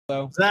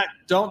Zach,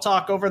 don't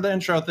talk over the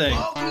intro thing.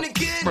 Welcome to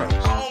Good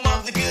Home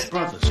of the Good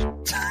Brothers.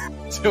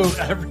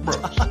 To every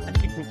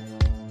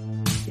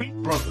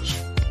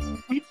Brothers.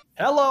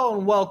 Hello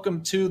and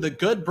welcome to the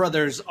Good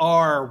Brothers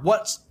Are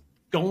What's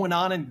Going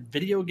On in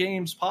Video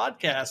Games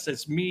podcast.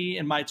 It's me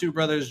and my two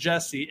brothers,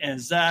 Jesse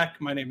and Zach.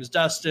 My name is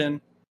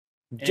Dustin.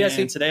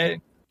 Jesse. And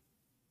today,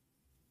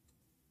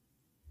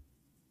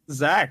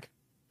 Zach.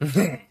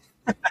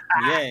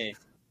 Yay.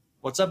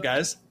 what's up,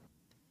 guys?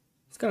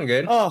 It's going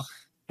good. Oh,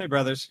 hey,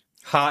 brothers.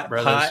 Hot,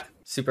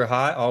 super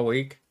hot all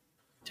week.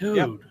 Dude,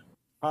 Yep.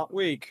 Hot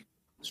week.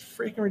 it's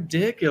freaking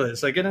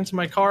ridiculous. I get into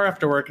my car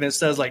after work and it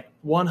says like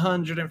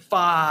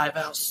 105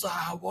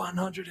 outside,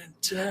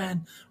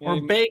 110. Yeah, Or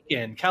you-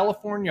 bacon,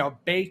 California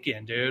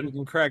bacon, You dude.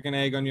 can crack an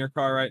egg on your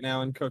car right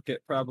now and cook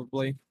it,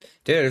 probably.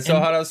 Dude, it's so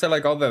And- hot outside,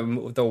 like all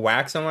the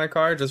wax on my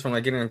car just from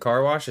like getting a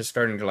car wash is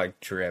starting to like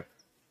drip.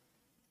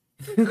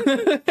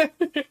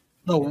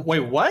 No, wait,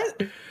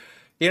 what?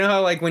 You know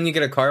how like when you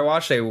get a car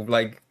wash, they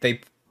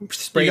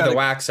spray You the gotta-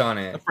 wax on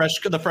The it.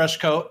 fresh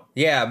coat.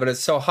 Yeah, but it's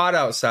so hot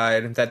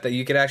outside that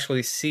you could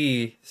actually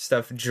see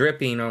stuff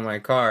dripping on my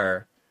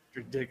car.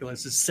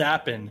 Ridiculous. It's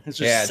sapping. It's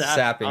just Yeah, it's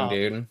sapping, up.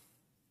 dude.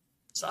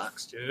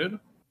 Sucks, dude.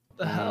 What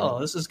the hell?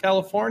 This is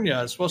California.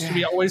 It's supposed to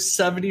be always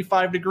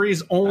 75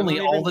 degrees only I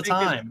don't all even the think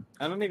time.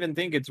 I don't even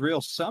think it's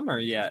real summer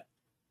yet.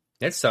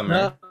 It's summer,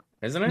 No,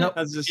 isn't it? no.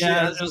 That's just,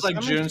 Yeah, has it was the like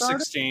summer June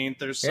started? 16th.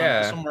 There's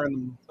Yeah. somewhere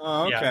in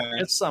Oh, okay. yeah,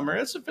 it's summer.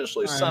 It's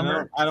officially All right,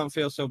 summer. I don't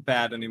feel so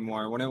bad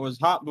anymore. When it was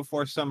hot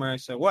before summer, I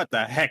said, what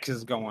the heck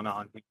is going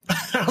on?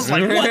 I was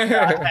like, what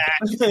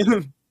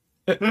the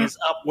heck is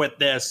up with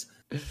this?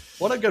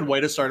 What a good way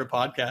to start a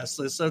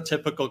podcast. It's so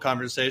typical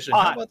conversation.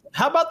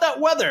 How about that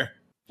weather?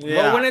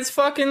 Well, when it's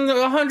fucking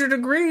 100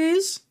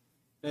 degrees.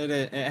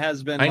 it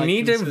has been I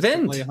need to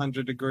consistently vent.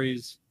 100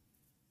 degrees.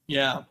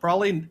 Yeah,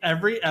 probably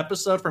every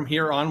episode from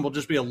here on will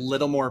just be a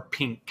little more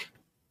pink.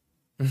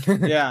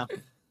 Yeah.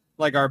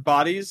 Like our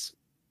bodies.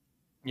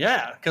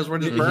 Yeah, because we're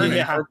just burning.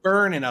 Yeah. We're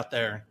burning out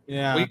there.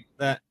 Yeah.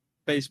 That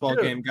baseball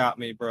Dude. game got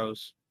me,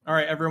 bros. All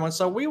right, everyone.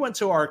 So we went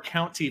to our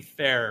county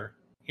fair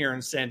here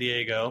in San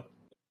Diego,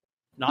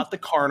 not the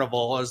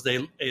carnival, as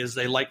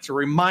they like to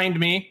remind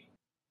me,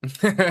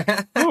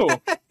 Ooh.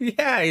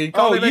 Yeah, you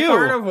called it a you.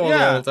 carnival Yeah.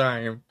 the whole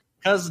time.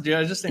 because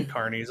I just think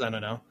carnies. I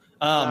don't know.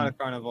 Not a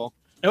carnival.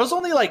 It was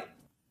only like,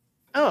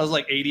 I don't know, it was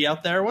like 80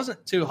 out there. It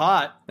wasn't too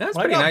hot. That's But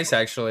I pretty got- nice,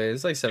 actually.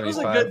 It's like It was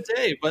 75. a good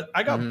day, but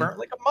I got Mhm. burnt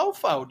like a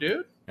mofo,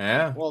 dude.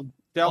 Yeah. Well,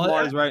 Del Well,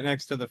 Mar's right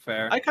next to the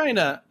fair. I kind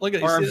of look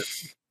at Or- you.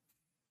 See this?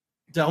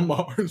 Del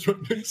Mar is right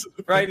next to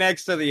the right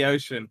next to the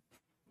ocean.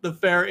 The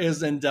fair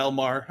is in Del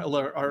Mar,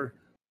 our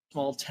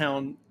small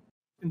town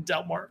in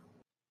Del Mar.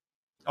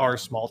 Our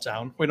small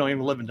town. We don't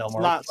even live in Del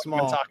Mar. not What the fuck am I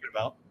small. talking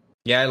about?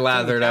 Yeah, I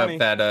lathered up county.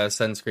 that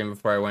sunscreen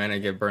before I went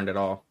and get burned at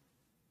all.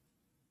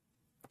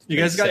 You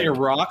guys got Sick. your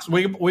rocks. Our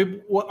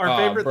Oh,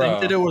 favorite bro.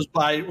 thing to do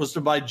was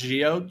to buy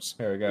geodes.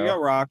 There we We got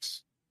go.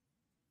 rocks.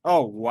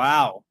 Oh,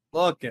 wow.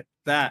 Look at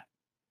that.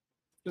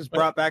 Just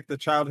brought back the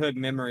childhood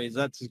memories.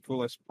 That's the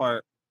coolest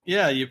part.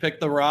 Yeah, you pick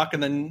the rock,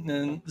 and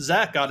then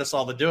Zach got us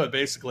all to do it.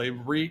 Basically,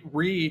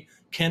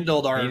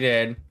 rekindled He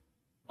did.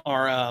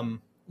 our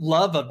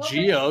love of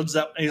geodes.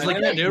 That he's I like,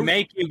 yeah, didn't dude.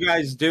 make you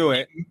guys do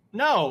it.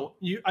 No,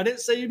 I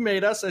didn't say you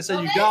made us. I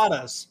said you got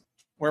us.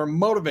 We're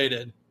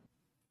motivated.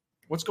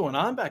 What's going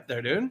on back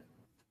there, dude?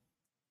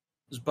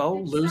 Is Bo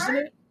losing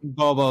it?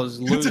 Bobo's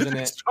losing Did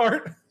it.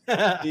 Start.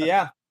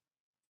 Yeah.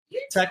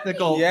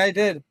 Technical Yeah, I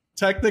did.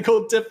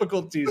 technical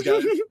difficulties,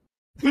 guys.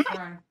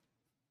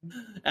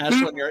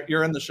 Ashlyn,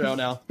 you're in the show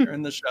now. You're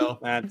in the show.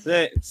 That's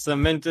it. It's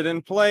cemented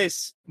in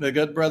place. The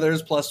Good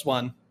Brothers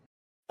 +1.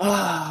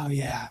 Oh,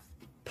 yeah.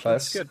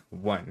 Plus good.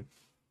 1.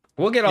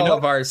 We'll get You all know-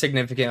 of our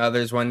significant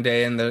others one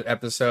day in the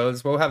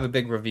episodes. We'll have a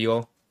big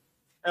reveal.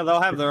 Yeah,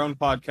 they'll have their own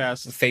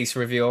podcast. Face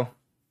reveal.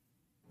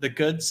 The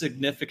Good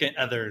Significant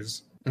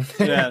Others.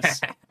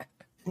 Yes.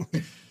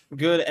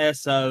 Good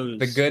SOs.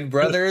 The Good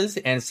Brothers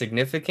and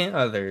Significant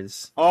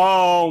Others.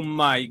 Oh,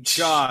 my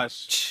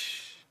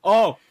gosh.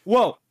 Oh,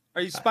 whoa.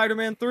 Are you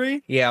Spider-Man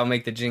 3? Yeah, I'll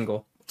make the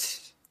jingle.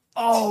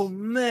 Oh,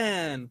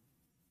 man.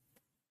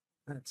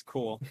 That's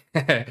cool.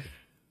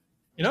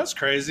 You know, it's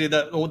crazy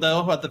that though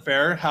about the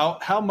fair,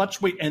 how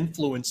much we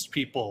influenced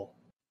people.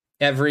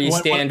 Every What-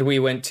 stand we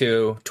went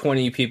to,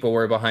 20 people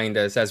were behind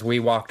us as we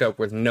walked up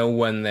with no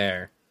one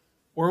there.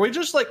 Were we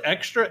just like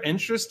extra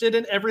interested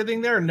in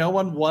everything there? No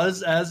one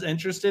was as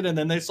interested, and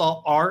then they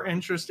saw our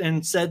interest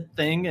in said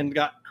thing and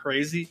got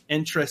crazy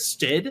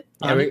interested.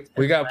 Yeah,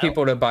 we got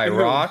people to buy Ooh.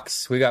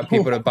 rocks. We got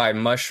people to buy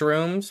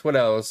mushrooms. What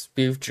else?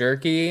 Beef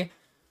jerky.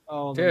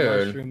 Oh, the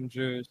Dude. mushroom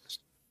juice.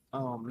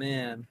 Oh,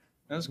 man.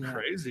 That's Yeah.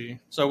 crazy.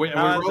 So we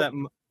How has wrote, that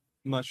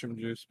mushroom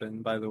juice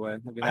been, by the way?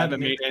 Have you I had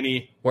haven't any? made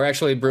any. We're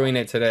actually brewing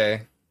it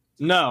today.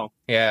 No.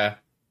 Yeah.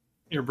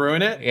 You're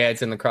brewing it Yeah,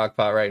 it's in the crock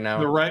pot right now.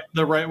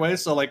 the right way.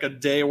 So like a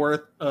day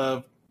worth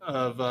of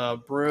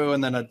brew,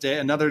 and then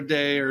another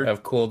day, or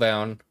Of cool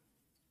down.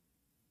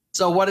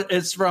 so what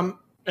it's from.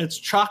 It's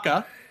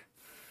Chaka.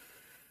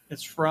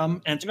 It's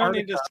from You don't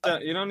need Antarctica.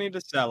 to. You don't need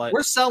to sell it.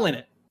 We're selling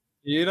it.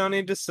 You don't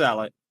need to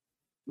sell it.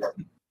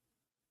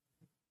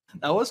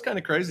 That was kind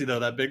of crazy though.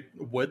 That big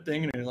wood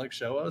thing, and he like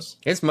show us.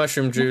 It's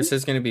mushroom juice.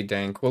 It's gonna be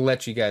dank. We'll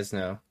let you guys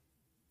know.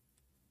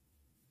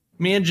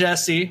 Me and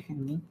Jesse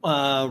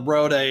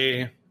rode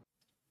a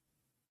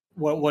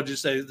what'd you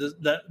say?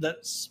 That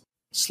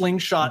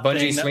slingshot Bungee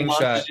thing that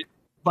slingshot.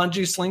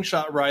 bungee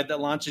slingshot ride that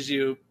launches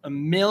you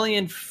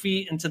 1,000,000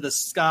 feet into the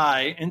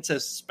sky, into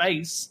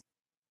space.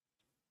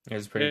 It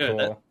was pretty Yeah,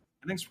 cool.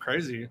 I think it's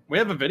crazy. We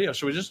have a video.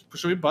 Should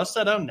we bust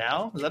that out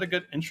now? Is that a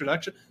good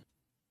introduction?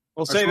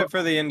 We'll save it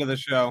for the end of the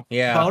show.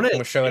 Yeah, Bonus.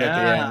 we'll show it at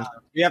the Yeah. end.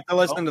 You have to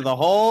listen to the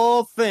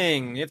whole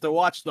thing. You have to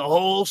watch the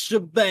whole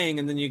shebang,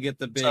 and then you get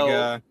the big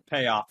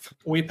payoff.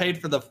 We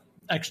paid for the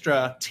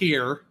extra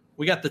tier.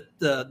 We got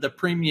the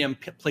premium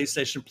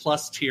PlayStation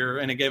Plus tier,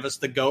 and it gave us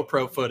the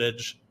GoPro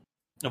footage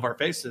of our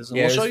faces. And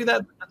Yeah, we'll it show was- you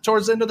that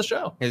towards the end of the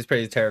show. It was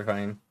pretty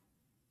terrifying. It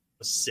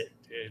was sick,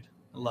 dude.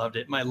 I loved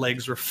it. My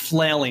legs were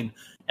flailing.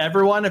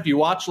 Everyone, if you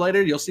watch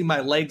later, you'll see my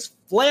legs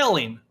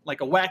flailing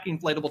like a wacky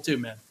inflatable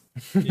tube, man.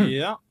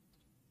 Yeah.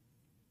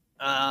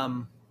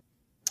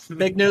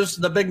 Big news.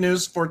 The big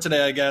news for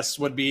today, I guess,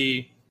 would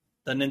be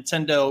the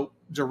Nintendo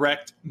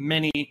Direct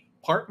Mini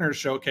Partner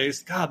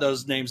Showcase. God,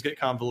 those names get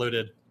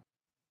convoluted.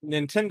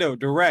 Nintendo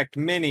Direct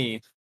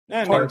Mini.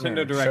 And Partner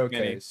Nintendo Direct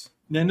Mini. showcase.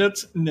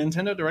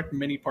 Nintendo Direct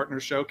Mini Partner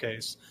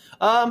Showcase.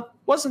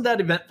 Wasn't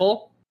that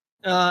eventful?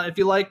 If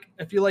you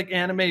like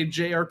anime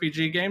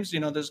JRPG games,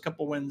 there's a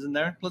couple wins in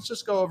there. Let's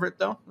just go over it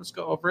though. Let's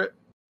go over it.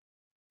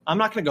 I'm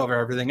not going to go over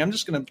everything.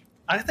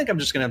 I think I'm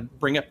just gonna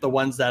bring up the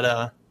ones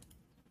that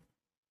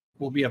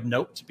will be of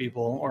note to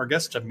people, or I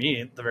guess to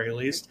me at the very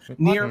least.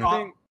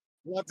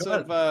 Lots Go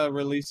ahead. of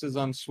releases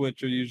on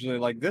Switch are usually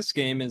like, this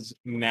game is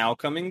now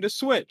coming to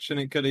Switch, and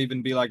it could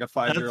even be like a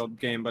 5-year-old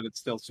game, but it's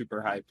still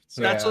super hyped.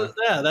 So,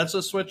 That's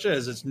what Switch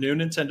is. It's new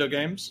Nintendo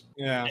games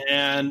yeah.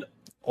 and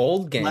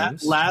Old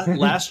games.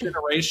 last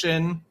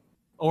generation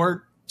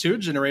or 2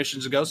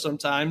 generations ago,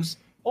 sometimes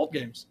old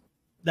games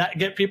that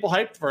get people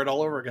hyped for it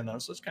all over again though.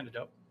 So it's kind of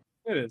dope.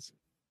 It is.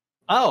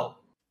 Oh,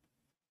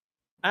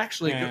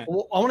 actually, Yeah.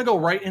 I want to go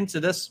right into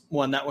this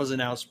one that was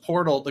announced.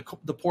 Portal,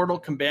 the Portal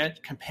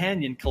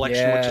Companion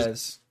Collection, which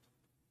is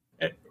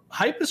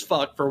hype as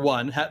fuck for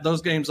one.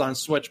 Those games on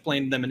Switch,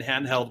 playing them in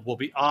handheld will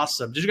be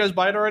awesome. Did you guys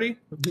buy it already?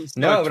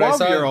 No, a but I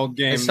saw- 12-year-old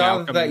game. I saw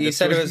now that coming you to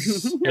said it Switch.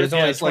 was it was Yeah,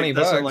 only it's like- $20.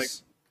 that's what, like-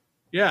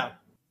 Yeah,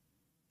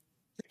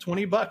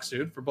 $20,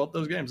 dude, for both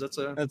those games. That's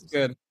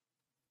good.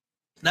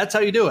 That's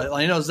how you do it.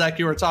 I know, Zach,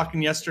 you were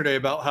talking yesterday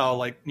about how,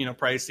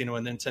 pricing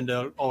when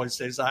Nintendo always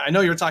stays high. I know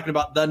you were talking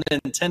about the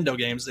Nintendo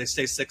games; they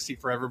stay 60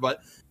 forever.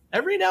 But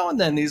every now and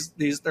then,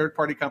 these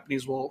third-party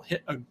companies will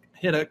hit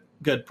a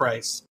good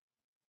price,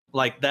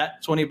 like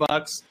that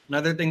 $20.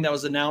 Another thing that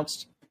was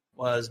announced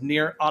was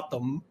Nier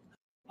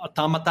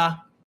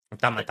Automata,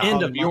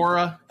 End of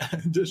Yora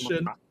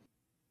edition.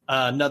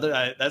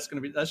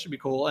 That should be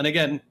cool. And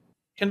again,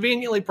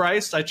 conveniently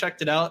priced. I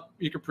checked it out.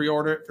 You could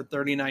pre-order it for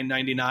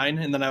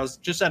 $39.99, and then I was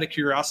just out of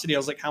curiosity. I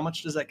was like, how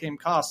much does that game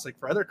cost, like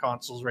for other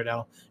consoles right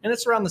now? And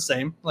it's around the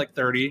same, like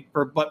 30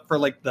 but for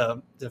like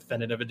the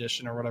definitive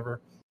edition or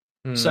whatever.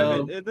 Hmm.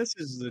 So This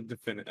is the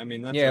definitive. I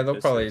mean, that's yeah, what they'll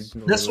this probably is.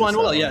 this one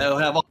will, release that it'll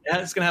have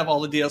it's gonna have all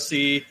the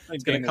DLC.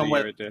 It's gonna Game of come the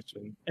with. Year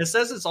edition. It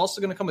says it's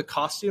also gonna come with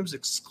costumes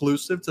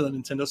exclusive to the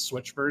Nintendo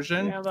Switch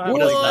version. Yeah, they'll have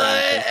What is like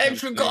that? that.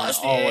 Extra Always.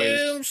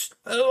 costumes.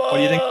 What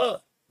do you think?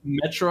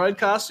 Metroid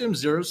costume,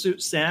 Zero Suit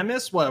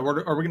Samus. What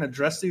are we going to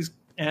dress these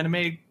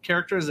anime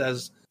characters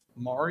as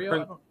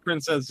Mario?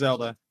 Princess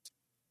Zelda.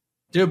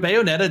 Dude,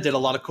 Bayonetta did a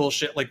lot of cool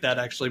shit like that.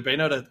 Actually,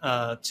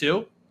 Bayonetta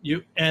 2.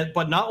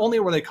 But not only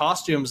were they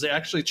costumes, they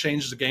actually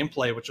changed the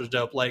gameplay, which was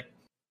dope. Like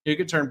you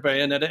could turn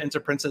Bayonetta into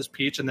Princess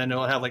Peach, and then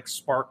it'll have like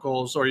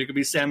sparkles, or you could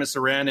be Samus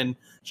Aran and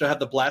she'll have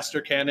the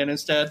blaster cannon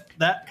instead.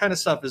 That kind of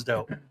stuff is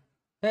dope.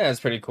 Yeah, it's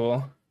pretty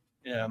cool.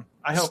 Yeah,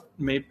 I hope.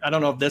 Maybe I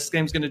don't know if this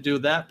game's going to do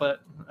that,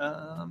 but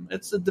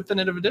it's a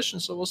definitive edition,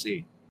 so we'll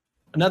see.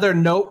 Another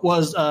note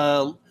was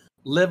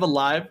Live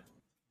Alive,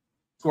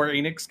 Square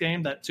Enix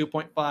game, that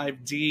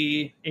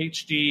 2.5D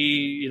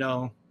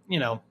HD,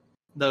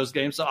 those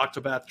games, the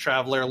Octopath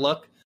Traveler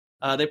look.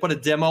 They put a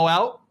demo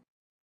out.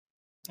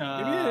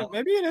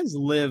 Maybe it is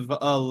Live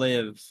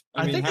Alive.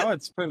 I mean, think how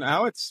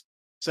it's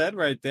said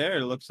right there,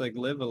 it looks like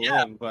Live Alive,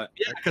 Yeah. but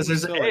Yeah, because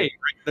there's an Still, A. Right?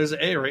 There's an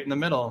A right in the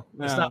middle.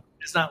 Yeah.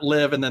 It's not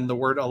live and then the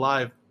word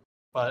alive.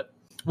 But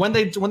when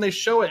they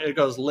show it, it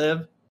goes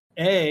live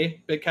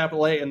A, big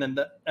capital A, and then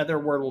the other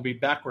word will be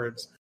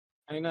backwards.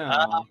 I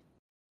know.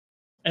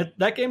 And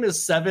that game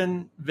is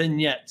 7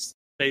 vignettes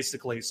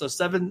basically. So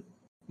 7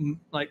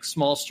 like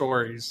small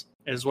stories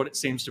is what it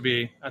seems to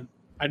be.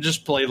 I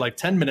just played like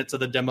 10 minutes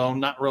of the demo,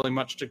 not really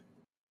much to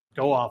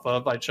go off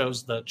of. I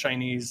chose the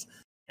Chinese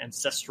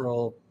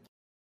ancestral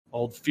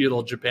old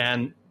feudal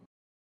Japan.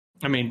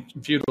 I mean,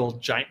 feudal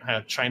giant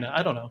China.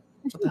 I don't know.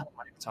 What the hell am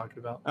I talking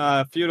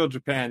about? Feudal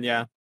Japan,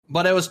 yeah.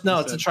 But it was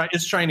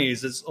it's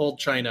Chinese. It's old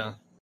China.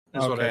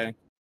 Is what Okay.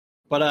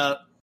 But I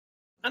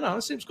don't know.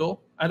 It seems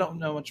cool. I don't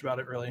know much about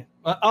it really.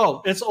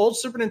 It's old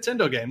Super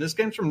Nintendo game. This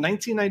game's from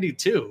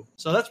 1992,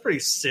 so that's pretty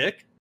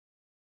sick.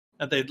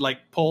 That they'd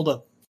like pulled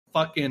a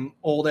fucking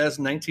old ass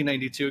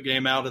 1992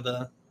 game out of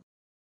the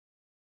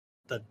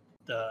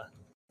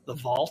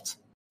vault.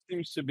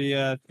 Seems to be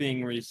a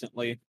thing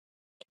recently.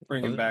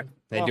 Bring it back.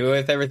 They do it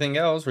with everything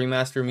else.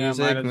 Remaster Yeah,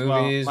 music, might as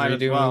well. movies, Might as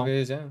redo well.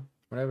 movies. Yeah,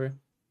 whatever.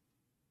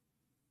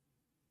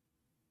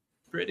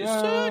 Pretty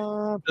sick.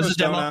 This is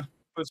Persona.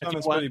 If Persona's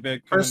you want- pretty big.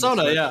 coming to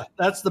Persona, Switch. yeah,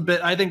 that's the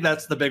bit. I think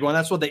that's the big one.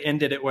 That's what they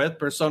ended it with.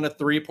 Persona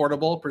 3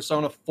 Portable,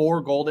 Persona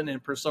 4 Golden,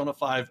 and Persona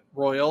 5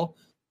 Royale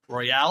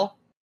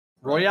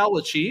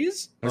with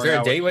cheese. Was there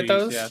a date with cheese,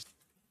 those? yes.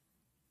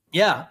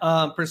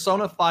 Yeah,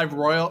 Persona 5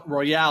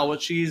 Royale with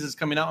cheese is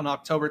coming out on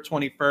October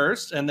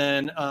 21st, and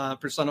then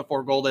Persona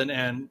 4 Golden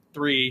and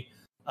 3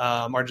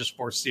 are just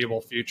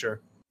foreseeable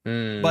future.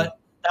 Mm. But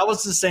that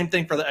was the same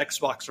thing for the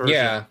Xbox version.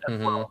 Yeah, as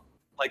mhm. well.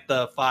 Like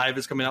the 5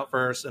 is coming out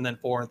first, and then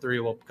 4 and 3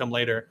 will come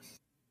later.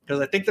 Because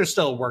I think they're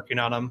still working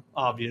on them,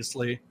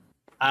 obviously.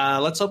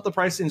 Let's hope the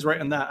pricing's right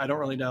on that. I don't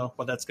really know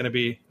what that's going to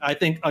be. I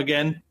think,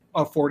 again,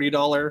 a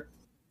 $40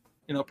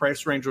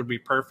 price range would be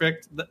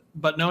perfect.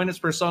 But knowing it's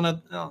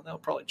Persona, they'll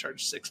probably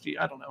charge $60.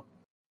 I don't know.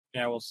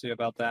 Yeah, we'll see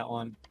about that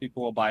one.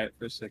 People will buy it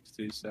for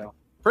 $60. So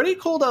Pretty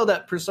cool, though,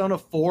 that Persona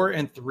 4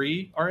 and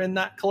 3 are in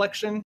that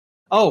collection.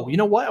 Oh, you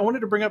know what? I wanted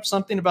to bring up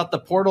something about the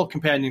Portal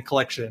Companion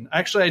Collection.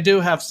 Actually, I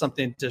do have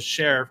something to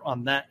share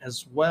on that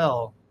as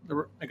well.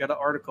 I got an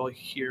article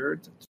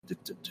here.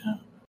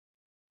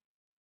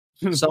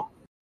 So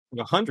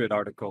 100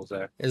 articles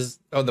there.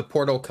 The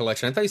Portal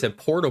collection? I thought you said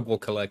portable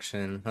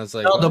collection. I was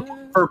like, no,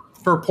 what?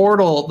 for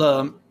Portal,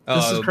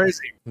 this is Oh,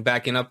 crazy.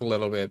 Backing up a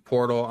little bit.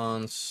 Portal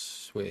on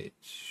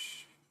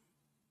Switch.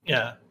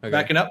 Yeah, Okay.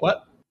 backing up.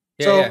 What?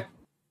 Yeah, So- yeah.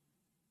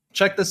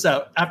 Check this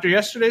out. After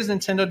yesterday's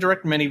Nintendo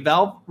Direct Mini,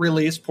 Valve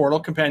released Portal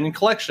Companion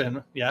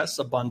Collection. Yes,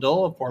 a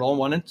bundle of Portal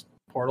 1 and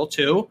Portal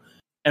 2.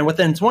 And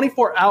within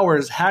 24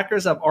 hours,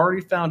 hackers have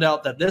already found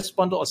out that this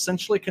bundle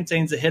essentially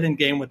contains a hidden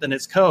game within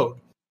its code.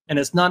 And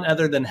it's none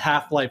other than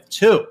Half-Life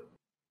 2.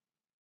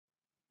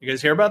 You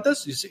guys hear about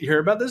this? You hear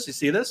about this? You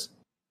see this?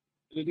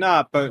 Did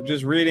not, but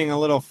just reading a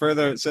little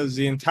further, it says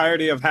the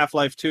entirety of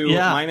Half-Life 2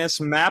 Yeah. minus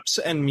maps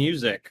and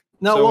music.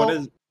 No, So well, what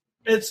is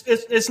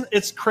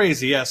it's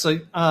crazy. Yeah. So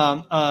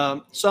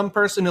some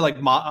person who in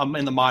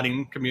the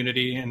modding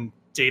community and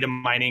data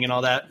mining and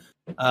all that,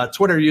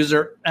 Twitter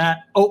user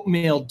at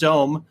Oatmeal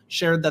Dome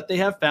shared that they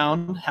have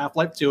found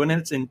Half-Life 2 in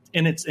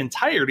its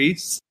entirety,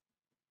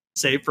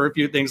 save for a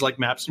few things like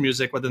maps and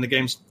music within the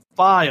game's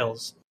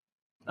files.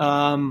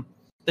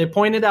 They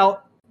pointed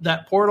out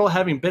that Portal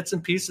having bits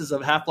and pieces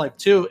of Half-Life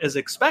 2 is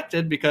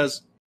expected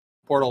because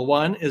Portal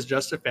 1 is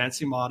just a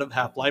fancy mod of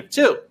Half-Life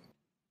 2.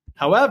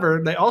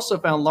 However, they also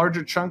found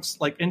larger chunks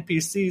like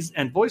NPCs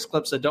and voice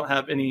clips that don't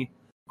have any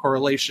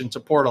correlation to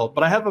Portal.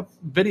 But I have a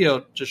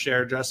video to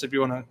share, Jess, if you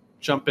want to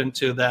jump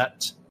into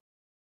that.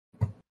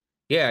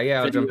 Yeah,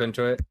 I'll Video. jump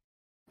into it.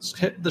 Just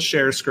hit the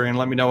share screen.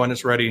 Let me know when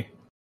it's ready.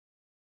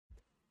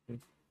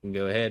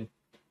 Go ahead.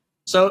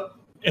 So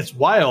it's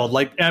wild.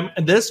 Like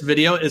this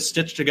video is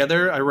stitched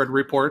together. I read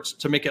reports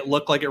to make it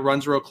look like it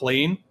runs real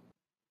clean,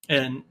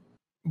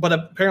 but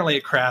apparently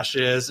it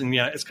crashes and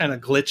it's kind of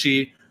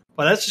glitchy.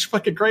 But that's just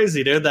fucking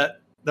crazy, dude.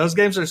 That those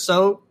games are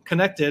so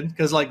connected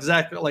because, like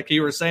Zach, like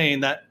you were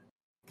saying, that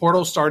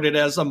Portal started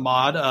as a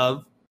mod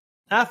of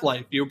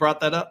Half-Life. You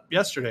brought that up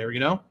yesterday,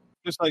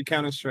 just like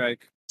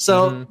Counter-Strike.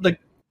 So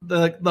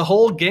the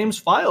whole game's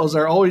files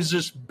are always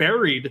just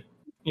buried,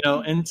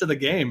 into the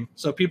game.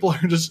 So people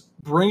are just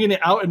bringing it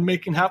out and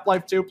making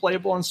Half-Life 2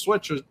 playable on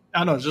Switch. I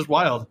don't know, it's just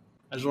wild.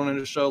 I just wanted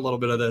to show a little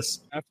bit of this.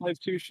 Half-Life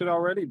 2 should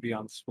already be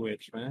on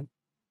Switch, man.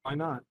 Why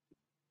not?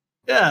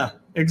 Yeah,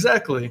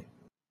 exactly.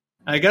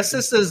 I guess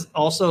this is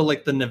also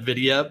like the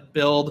NVIDIA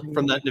build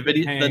from the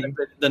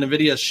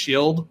NVIDIA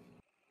Shield.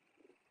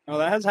 Oh,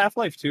 that has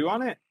Half-Life 2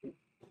 on it?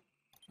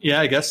 Yeah,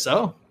 I guess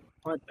so.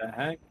 What the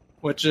heck?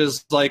 Which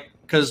is like,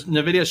 because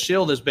NVIDIA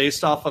Shield is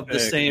based off of the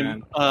Big,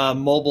 same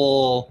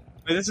mobile.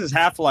 Wait, this is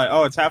Half-Life.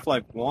 Oh, it's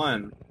Half-Life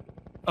 1.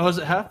 Oh, is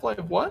it Half-Life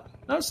what?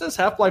 No, it says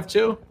Half-Life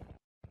 2.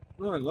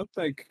 Oh, it looked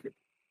like...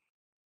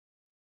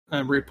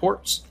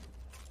 Reports.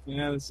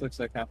 Yeah, this looks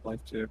like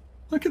Half-Life 2.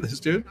 Look at this,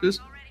 dude.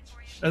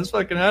 That's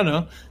fucking, I don't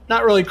know.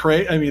 Not really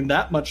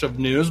that much of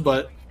news,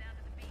 but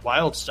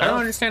wild I stuff. don't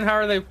understand how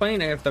are they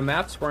playing it if the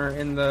maps weren't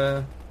in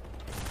the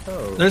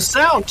code. There's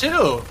sound,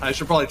 too. I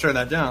should probably turn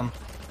that down.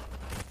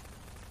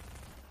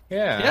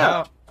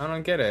 Yeah. I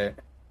don't get it.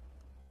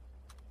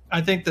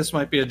 I think this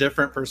might be a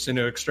different person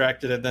who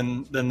extracted it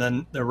than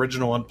the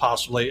original one,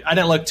 possibly. I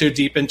didn't look too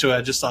deep into it.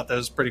 I just thought that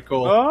was pretty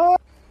cool. Oh,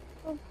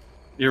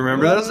 You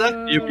remember that, Zach?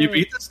 You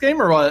beat this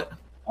game or what?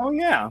 oh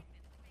yeah.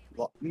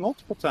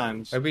 Multiple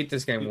times. I beat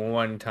this game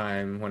one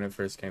time when it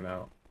first came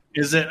out.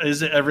 Is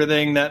it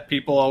everything that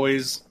people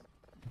always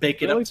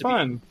bake it Really up to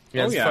fun.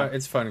 Yeah, Oh, it's yeah. fun.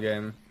 It's a fun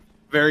game. be?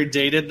 Very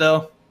dated,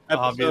 though.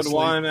 Episode obviously.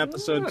 1,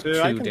 Episode Not 2.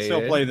 too I can still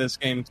dated. play this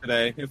game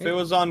today. If it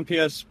was on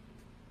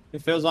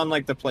if it was on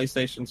like the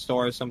PlayStation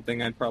Store or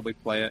something, I'd probably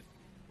play it.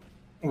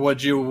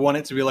 Would you want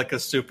it to be like a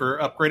super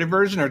upgraded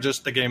version or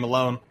just the game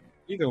alone?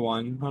 Either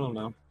one. I don't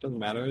know. Doesn't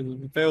matter.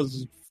 If it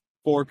was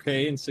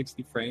 4K and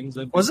 60 frames,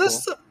 that'd be Was cool.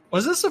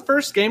 this the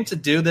first game to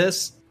do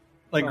this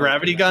like Oh,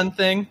 gravity yeah. gun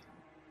thing.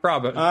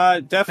 Probably.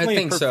 Definitely I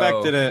think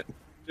perfected so. it.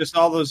 Just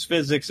all those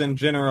physics in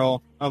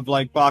general of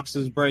like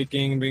boxes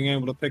breaking, being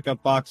able to pick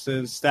up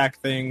boxes, stack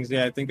things.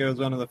 Yeah, I think it was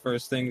one of the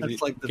first things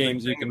That's like the big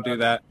games you thing can about do it.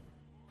 that.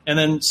 And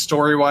then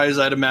story wise,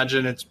 I'd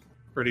imagine it's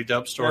pretty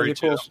dope story That's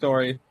a too. cool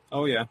story.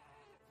 Oh yeah.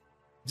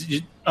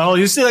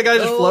 You see that guy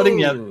just floating?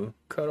 Yeah,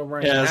 Cut over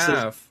in Yeah, so-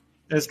 half.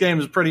 this game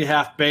is pretty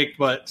half baked,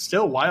 but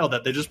still wild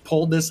that they just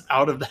pulled this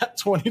out of that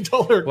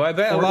 $20. Well, I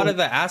bet a lot Portal. of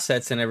the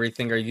assets and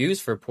everything are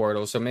used for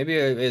Portal, so maybe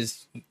it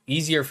is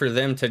easier for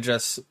them to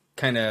just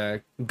kind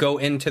of go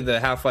into the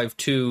Half-Life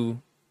 2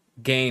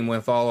 game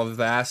with all of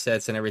the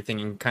assets and everything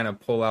and kind of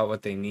pull out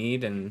what they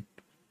need, and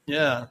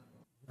Yeah,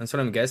 that's what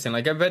I'm guessing.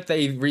 Like, I bet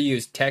they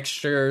reuse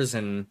textures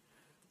and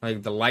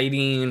like the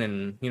lighting,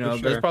 and For there's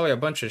sure. probably a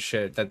bunch of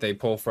shit that they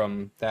pull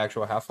from the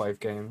actual Half-Life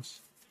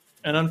games.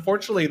 and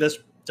unfortunately, this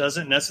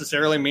doesn't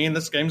necessarily mean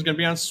this game's going to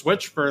be on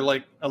Switch for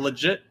like a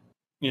legit,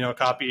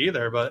 copy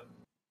either. But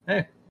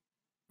hey,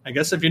 I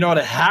guess if you know how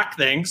to hack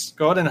things,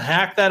 go ahead and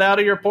hack that out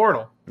of your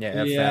Portal. Yeah, F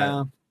that.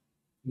 Yeah.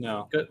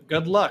 No.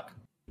 Good luck.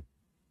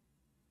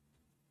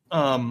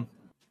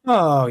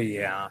 Oh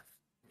yeah.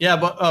 Yeah,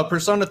 but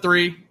Persona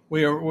 3,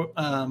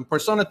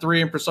 Persona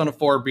 3 and Persona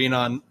 4 being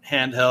on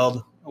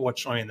handheld,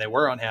 which I mean they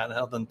were on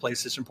handheld on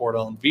PlayStation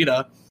Portal and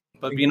Vita,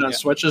 but being on Yeah.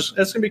 Switch it's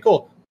gonna be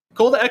cool.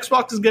 Cool that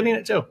Xbox is getting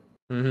it too.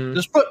 Mm-hmm.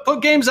 Just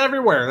put games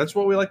everywhere. That's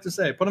what we like to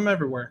say. Put them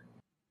everywhere.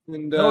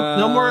 And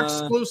No more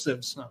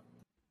exclusives. No.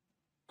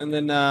 And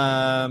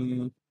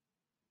then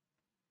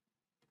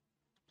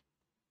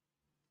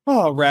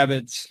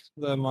Rabbids,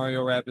 the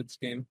Mario Rabbids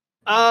game.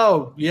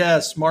 Oh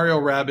yes, Mario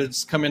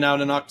Rabbids coming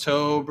out in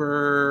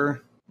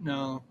October.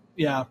 No,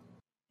 yeah,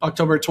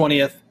 October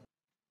 20th.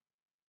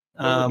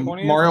 October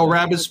 20th? Mario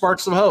Rabbids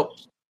Sparks of Hope.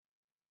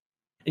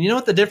 And you know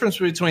what the difference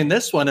between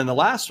this one and the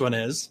last one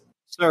is?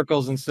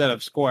 Circles instead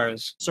of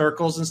squares.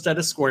 Circles instead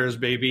of squares,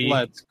 baby.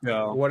 Let's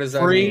go. What does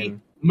that Free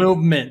mean?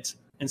 movement.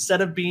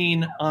 Instead of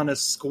being on a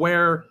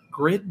square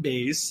grid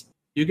base,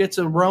 you get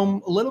to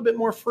roam a little bit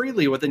more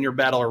freely within your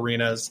battle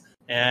arenas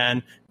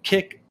and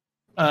kick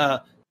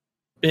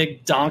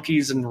big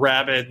donkeys and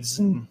rabbits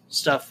and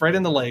stuff right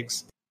in the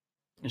legs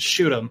and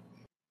shoot them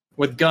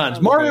with guns.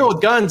 Okay. Mario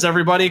with guns,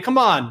 everybody. Come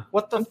on.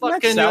 What the When's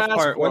fuck the can next you South ask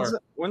Park?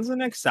 for? When's the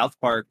next South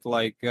Park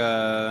like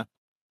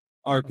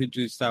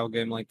RPG style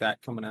game like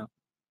that coming out?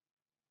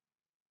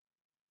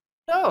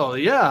 Oh,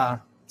 yeah.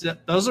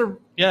 Those are,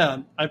 yeah.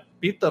 I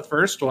beat the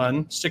first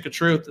one, Stick of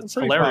Truth. It's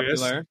Pretty hilarious.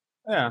 popular.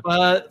 Yeah,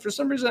 But for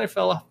some reason, I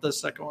fell off the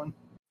second one.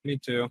 me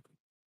too.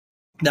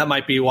 That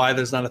might be why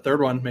there's not a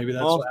third one. Maybe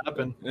that's Well, what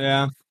happened.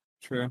 Yeah,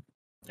 true.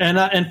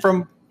 And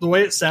from the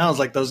way it sounds,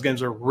 like those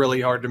games are really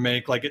hard to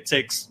make. Like it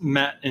takes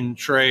Matt and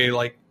Trey,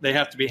 like they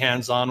have to be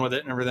hands on with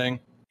it and everything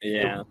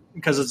Yeah.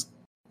 because it's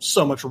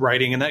so much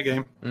writing in that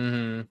game.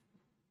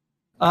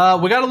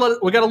 Mm-hmm. We got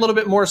a little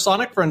bit more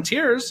Sonic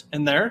Frontiers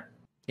in there,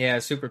 Yeah,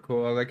 super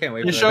cool. I can't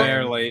wait They for show- that.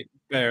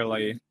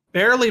 Barely.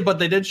 barely, but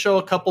they did show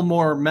a couple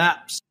more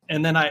maps.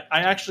 And then I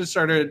actually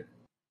started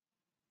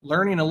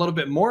learning a little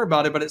bit more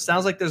about it. But it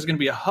sounds like there's going to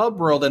be a hub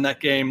world in that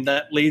game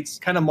that leads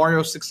kind of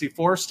Mario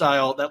 64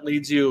 style that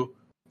leads you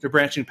to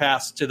branching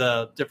paths to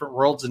the different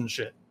worlds and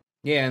shit.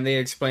 Yeah, and they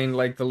explained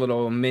like the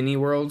little mini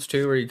worlds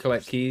too, where you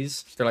collect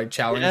keys. They're like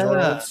challenge Yeah.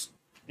 worlds.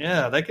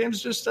 Yeah, that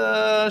game's just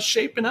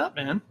shaping up,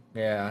 man.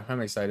 Yeah,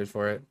 I'm excited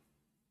for it.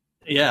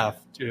 Yeah,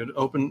 dude,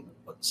 open.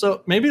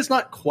 So maybe it's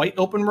not quite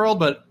open world,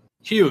 but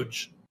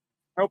huge.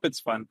 Hope it's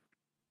fun.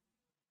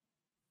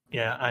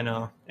 Yeah, I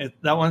know.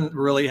 That one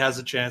really has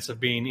a chance of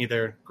being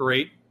either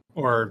great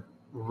or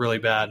really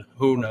bad.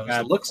 Who knows?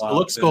 bad It looks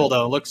flop, cool yeah.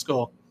 though. It looks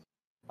cool.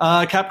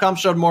 Capcom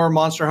showed more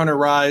Monster Hunter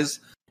Rise.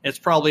 It's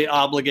probably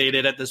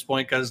obligated at this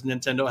point because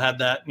Nintendo had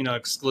that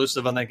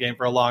exclusive on that game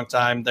for a long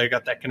time. They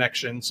got that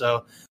connection,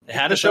 so they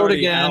had to It's show it already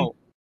again. out.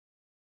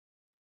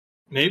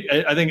 Maybe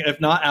I think if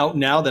not out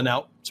now, then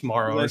out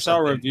tomorrow. I or saw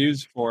something.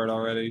 reviews for it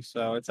already,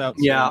 so it's out.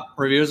 soon. Yeah,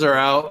 reviews are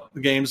out.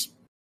 The game's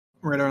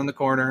right around the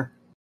corner.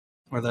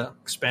 Or the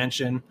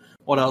expansion.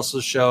 What else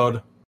was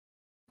showed?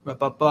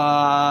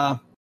 That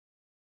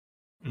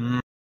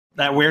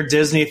weird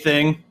Disney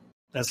thing.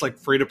 That's like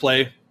free to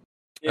play.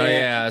 Oh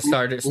yeah,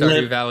 Stardew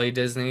Live- Valley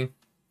Disney.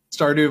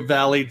 Stardew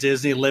Valley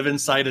Disney. Live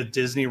inside a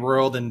Disney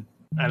World and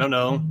I don't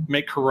know,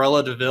 make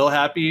Cruella DeVille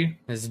happy.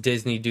 It's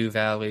Disney Dew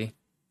Valley.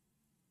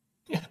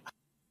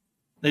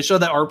 They showed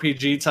that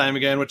RPG time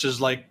again, which is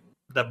like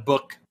the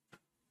book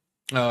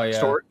Oh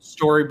yeah.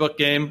 storybook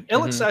game. It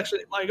looks Mhm.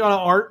 actually like on an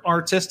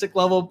artistic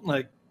level,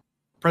 like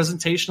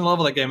presentation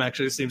level. That game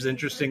actually seems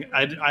interesting.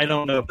 I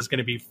don't know if it's going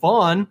to be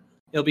fun.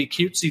 It'll be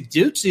cutesy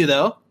dootsy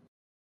though.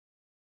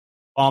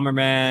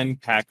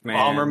 Bomberman, Pac-Man.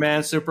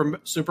 Bomberman,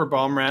 Super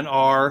Bomberman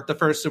R. The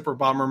first Super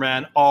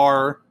Bomberman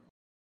R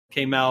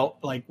came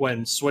out like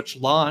when Switch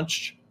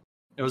launched.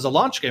 It was a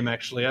launch game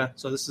actually, yeah.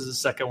 So this is the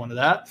second one of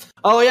that.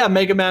 Oh yeah,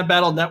 Mega Man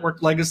Battle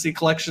Network Legacy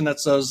Collection.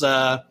 That's those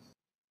Paper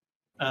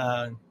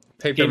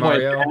Game Boy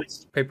Mario.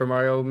 Advance. Paper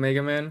Mario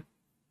Mega Man.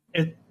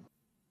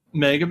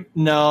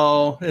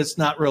 No, it's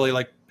not really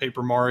like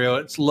Paper Mario.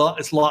 It's a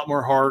lot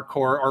more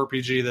hardcore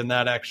RPG than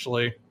that,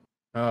 actually.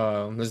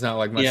 Oh, there's not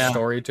like much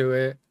story to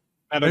it.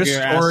 Metal There's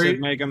Gear story. Acid,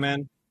 Mega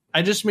Man.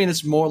 I just mean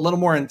it's a little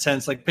more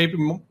intense. Like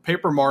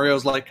Paper Mario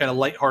is like kind of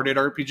lighthearted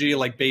RPG,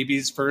 like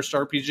baby's first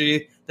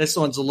RPG. This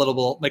one's a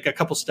little like a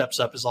couple steps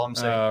up, is all I'm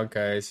saying. Oh,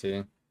 okay, I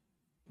see.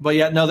 But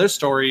yeah, no, there's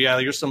story. Yeah,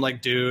 you're some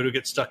like dude who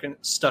gets stuck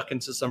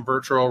into some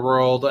virtual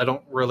world. I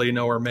don't really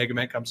know where Mega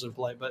Man comes into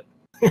play, but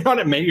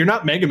you're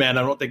not Mega Man.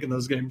 I don't think in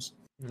those games.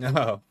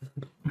 No,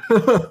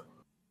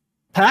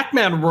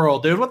 Pac-Man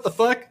World, dude. What the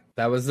fuck?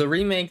 that was the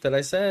remake that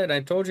I said.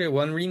 I told you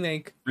one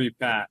remake.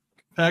 Repack.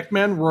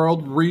 Pac-Man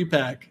World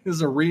Repack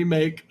is a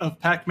remake of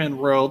Pac-Man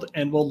World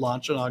and will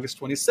launch on August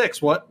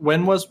 26th.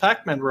 When was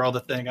Pac-Man World a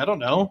thing? I don't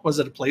know. Was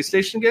it a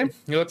PlayStation game?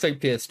 It looks like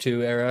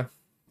PS2 era.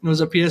 It was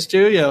a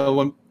PS2, yeah,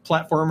 when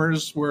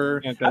platformers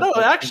were. Yeah, I don't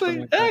know.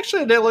 Actually, it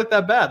didn't look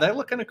that bad. That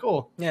looked kind of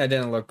cool. Yeah, it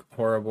didn't look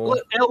horrible.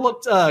 It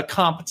looked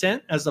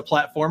competent as a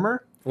platformer.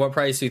 What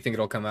price do you think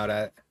it'll come out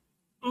at?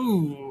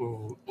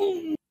 Ooh.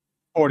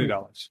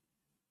 $40.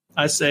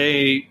 I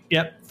say,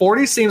 yep.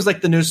 40 seems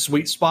like the new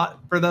sweet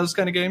spot for those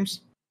kind of games.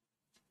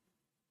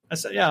 I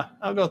said, yeah,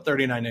 I'll go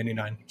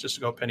 $39.99 just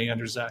to go a penny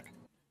under Zach.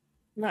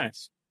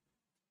 Nice.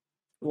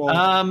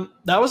 Well,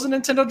 That was a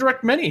Nintendo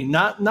Direct Mini.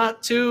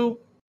 Not too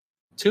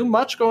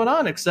much going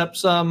on except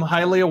some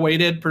highly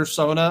awaited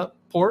Persona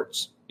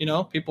ports. You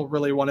know, people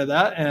really wanted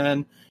that,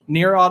 and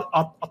Nier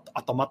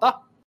Automata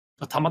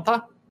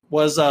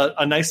was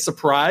a nice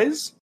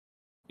surprise.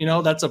 You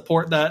know, that's a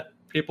port that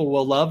people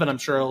will love, and I'm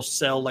sure it'll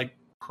sell like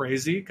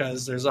crazy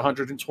because there's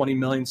 120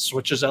 million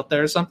Switches out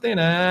there or something,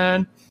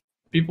 and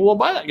people will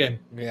buy that game.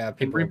 Yeah,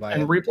 people will buy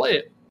and it. replay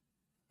it.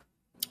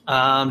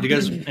 Do you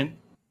guys I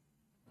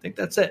think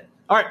that's it?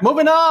 All right,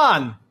 moving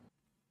on.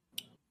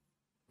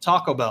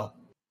 Taco Bell.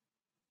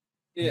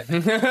 yeah.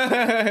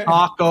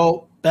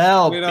 Taco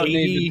Bell, We don't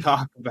baby. need to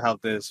talk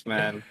about this,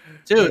 man.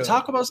 Dude,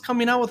 Taco Bell's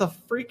coming out with a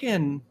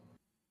freaking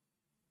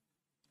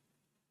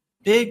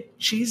big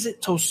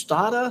Cheez-It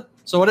tostada.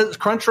 So it is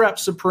Crunchwrap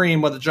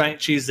Supreme with a giant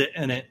Cheez-It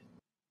in it.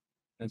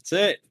 That's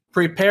it.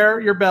 Prepare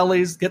your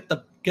bellies, get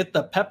the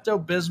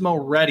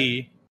Pepto-Bismol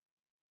ready,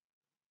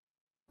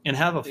 and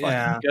have a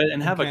fucking good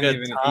and have a Can't good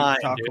even eat time,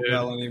 Taco dude.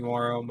 Bell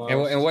anymore. Almost.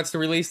 And what's the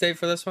release date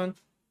for this one?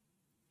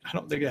 I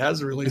don't think it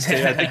has a release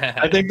date.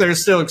 I think they're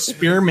still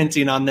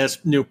experimenting on this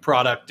new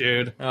product,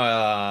 dude.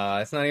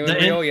 It's not even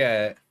real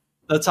yet.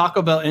 The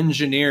Taco Bell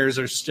engineers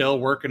are still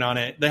working on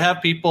it. They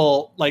have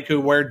people like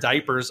who wear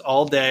diapers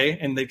all day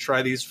and they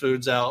try these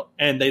foods out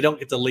and they don't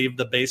get to leave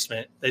the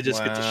basement. They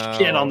just get to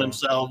shit on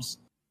themselves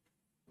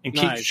and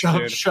keep Nice,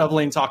 dude.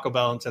 shoveling Taco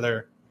Bell into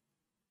their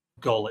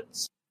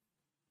gullets.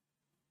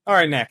 All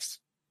right, next.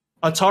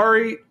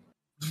 Atari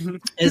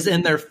is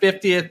in their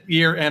 50th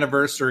year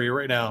anniversary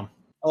right now.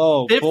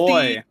 Oh 50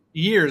 boy.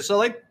 years. So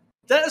like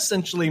that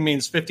essentially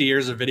means 50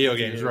 years of video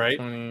games, right?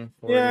 20,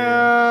 40.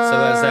 Yeah. So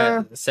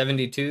that's that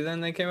 72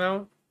 then they came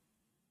out?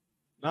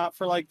 Not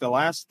for like the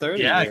last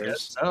 30 Yeah, I years.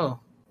 guess so.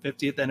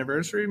 50th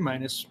anniversary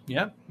minus,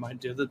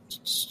 might do the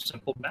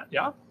simple math.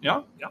 Yeah.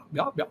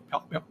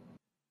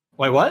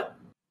 Wait, what?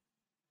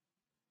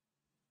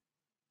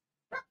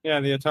 Yeah,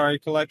 the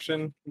Atari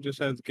collection just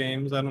has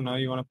games. I don't know.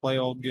 You want to play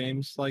old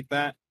games like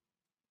that?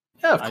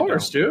 Yeah, of I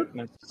course, don't dude.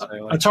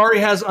 necessarily. Atari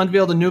has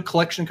unveiled a new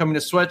collection coming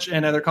to Switch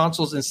and other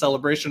consoles in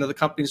celebration of the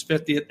company's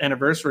 50th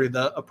anniversary.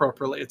 The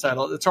appropriately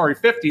titled Atari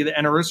 50, the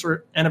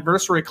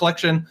anniversary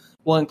collection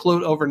will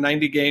include over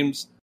 90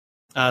 games,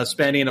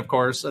 spanning, of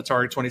course,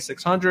 Atari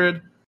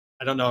 2600.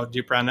 I don't know. Do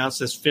you pronounce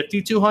this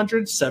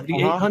 5200,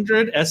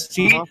 7800,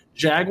 ST,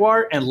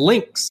 Jaguar, and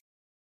Lynx?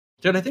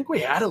 Dude, I think we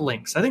had a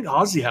Lynx. I think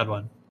Ozzy had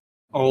one.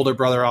 Older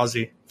brother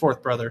Ozzy,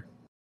 fourth brother.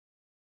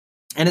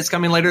 And it's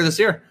coming later this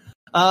year.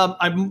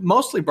 I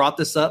mostly brought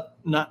this up,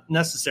 not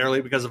necessarily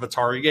because of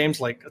Atari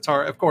games. Like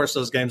Atari, of course,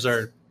 those games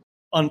are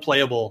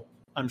unplayable,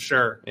 I'm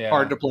sure. Yeah.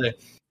 Hard to play.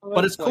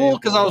 But it's cool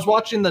because I was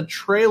watching the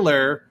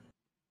trailer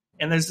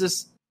and there's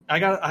this. I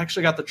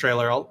actually got the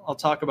trailer. I'll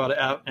talk about it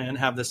out and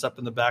have this up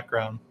in the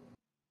background.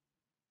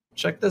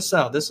 Check this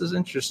out. This is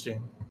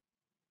interesting.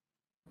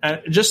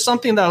 And just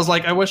something that I was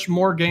like, I wish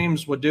more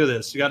games would do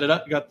this. You got it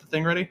up? You got the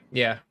thing ready?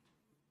 Yeah.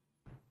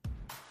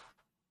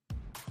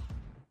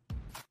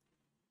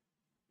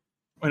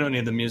 We don't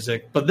need the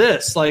music, but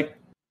this, like,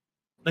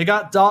 they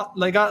got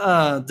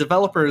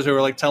developers who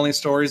are like telling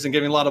stories and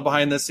giving a lot of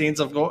behind the scenes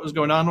of what was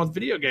going on with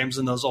video games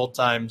in those old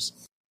times.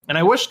 And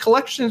I wish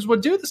collections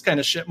would do this kind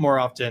of shit more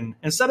often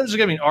instead of just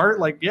giving art.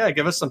 Like, yeah,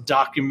 give us some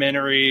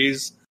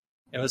documentaries,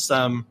 give us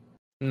some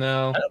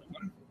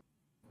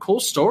cool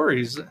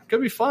stories. It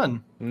could be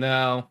fun.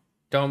 No,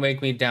 don't make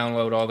me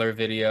download all their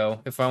video.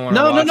 If I want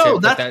to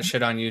put that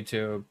shit on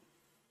YouTube.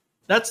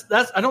 That's.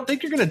 I don't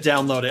think you're going to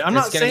download it. I'm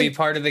It's not going to saying be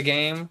part of the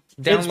game.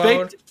 it's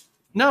Download. baked.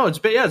 No, it's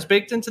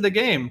baked into the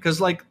game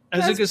because, like,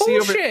 as you can see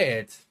over.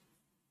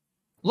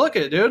 Look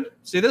at it, dude.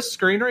 See this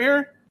screen right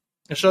here?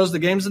 It shows the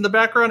games in the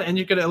background, and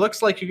it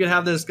looks like you could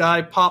have this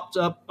guy popped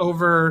up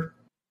over.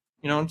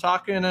 You know, I'm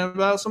talking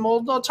about some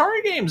old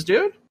Atari games,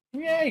 dude.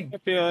 Yay!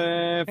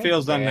 It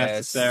feels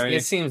unnecessary.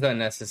 It seems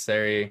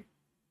unnecessary.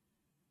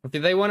 If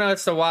they want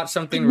us to watch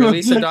something,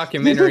 release a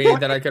documentary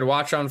that I could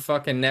watch on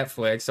fucking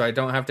Netflix, so I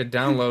don't have to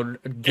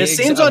download gigs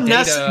seems of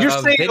unnecessary. data You're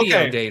of saying- video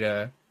okay.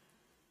 data.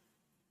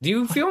 Do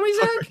you feel me,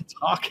 What are Zach? you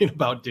talking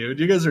about, dude?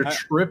 You guys are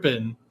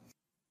tripping.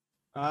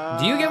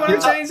 Do you get what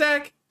I'm saying,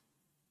 Zach?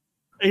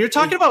 You're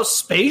talking about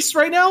space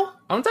right now?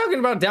 I'm talking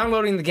about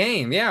downloading the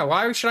game. Yeah,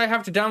 why should I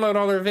have to download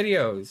all their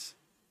videos?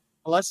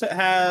 Unless it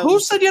has. Who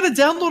said you had to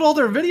download all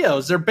their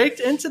videos? They're baked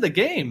into the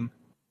game.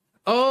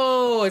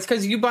 Oh, it's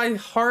because you buy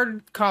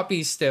hard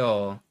copies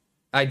still.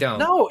 I don't.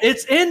 No,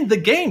 it's in the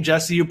game,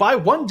 Jesse. You buy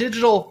one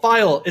digital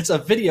file, it's a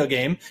video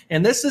game,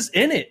 and this is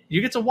in it.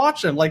 You get to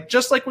watch them,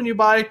 just like when you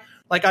buy.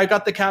 Like I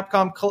got the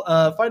Capcom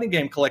fighting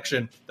game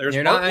collection. There's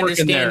You're not artwork in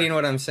understanding there.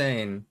 what I'm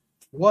saying.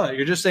 What?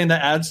 You're just saying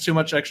that adds too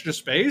much extra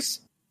space?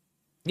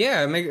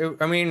 Yeah,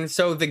 I mean,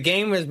 so the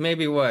game is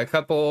maybe what, a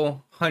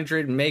couple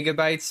hundred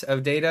megabytes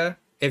of data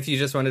if you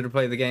just wanted to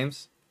play the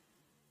games.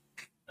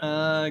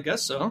 I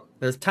guess so.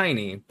 They're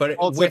tiny, but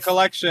Well, it's a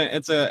collection.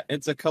 It's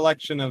a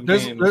collection of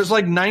games. There's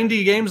like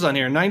 90 games on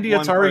here, 90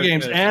 One Atari per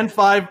games, disc. and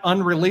 5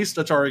 unreleased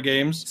Atari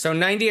games. So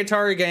 90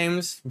 Atari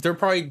games, they're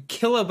probably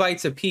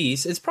kilobytes a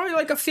piece. It's probably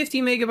like a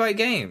 50 megabyte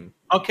game.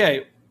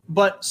 Okay,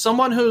 but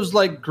someone who's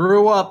like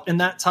grew up in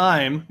that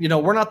time,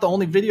 we're not the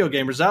only video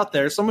gamers out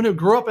there. Someone who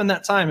grew up in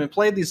that time and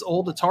played these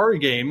old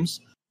Atari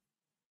games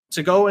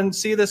to go and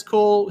see this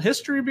cool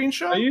history being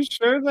shown. Are you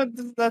sure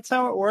that that's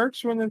how it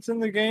works when it's in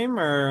the game,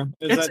 or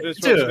is that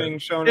just what's being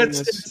shown in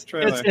this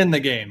trailer? It's in the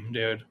game,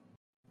 dude.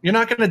 You're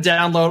not going to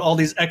download all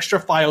these extra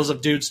files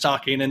of dudes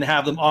talking and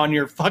have them on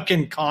your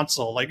fucking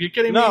console. Like, you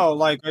kidding me? No,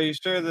 like, are you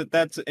sure that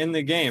that's in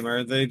the game, or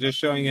are they just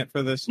showing it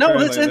for this? No,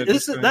 trailer?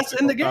 that's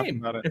in the Talk game.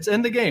 about it. It's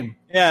in the game.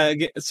 Yeah,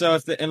 so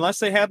unless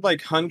they had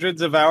like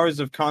hundreds of hours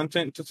of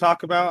content to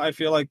talk about, I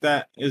feel like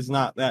that is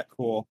not that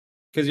cool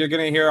because you're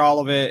gonna hear all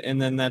of it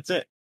and then that's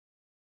it.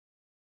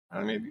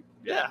 I mean,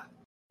 yeah,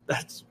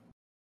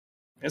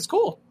 it's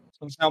cool.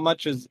 So how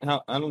much is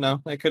how? I don't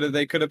know. They could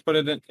have put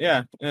it in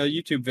a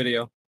YouTube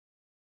video.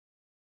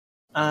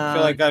 I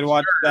feel like I'd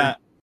watch that.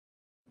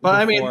 But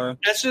I before. mean,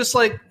 it's just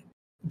like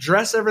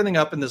dress everything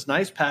up in this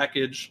nice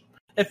package.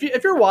 If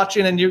you're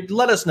watching and you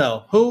let us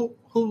know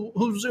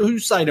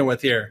who's siding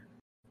with here.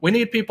 We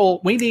need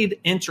people. We need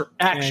Yeah, I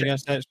interaction.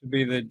 guess that should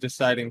be the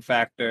deciding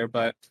factor.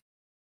 But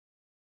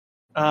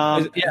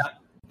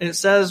It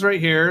says right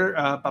here.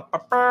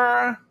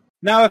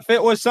 now, if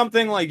it was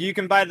something like you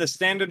can buy the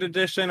standard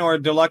edition or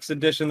deluxe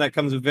edition that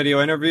comes with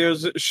video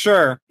interviews,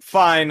 sure,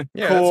 fine,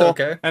 Yeah, cool, that's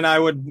okay. and I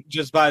would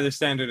just buy the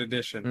standard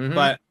edition. Mhm.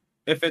 But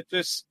if it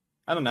just,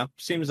 I don't know,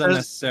 seems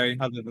unnecessary.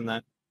 Other than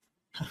that,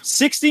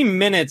 60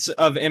 minutes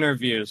of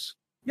interviews.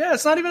 Yeah,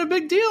 it's not even a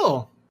big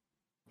deal.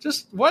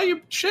 Just why are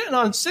you shitting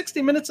on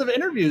 60 minutes of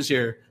interviews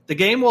here? The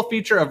game will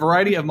feature a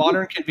variety of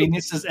modern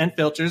conveniences and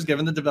filters,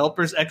 given the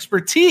developers'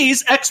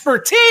 expertise,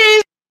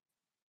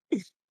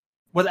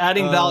 with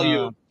adding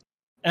value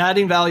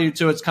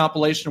to its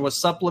compilation with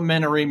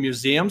supplementary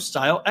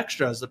museum-style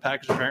extras. The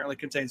package apparently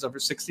contains over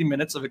 60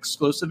 minutes of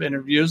exclusive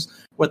interviews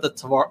with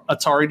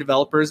Atari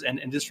developers and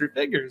industry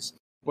figures,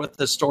 with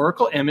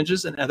historical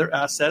images and other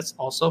assets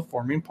also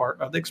forming part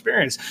of the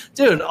experience.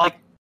 Dude,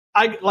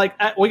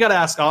 we got to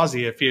ask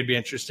Ozzy if he'd be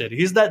interested.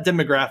 He's that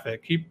demographic.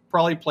 He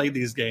probably played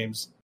these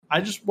games. I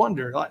just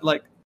wonder,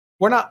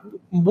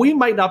 we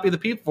might not be the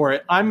people for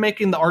it. I'm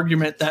making the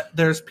argument that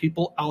there's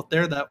people out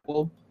there that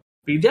will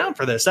be down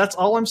for this. That's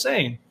all I'm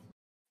saying.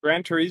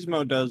 Gran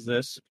Turismo does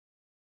this.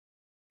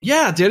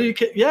 Yeah, dude.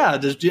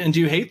 Do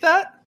you hate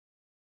that?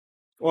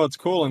 Well, it's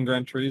cool in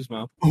Gran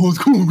Turismo. Oh, it's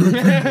cool.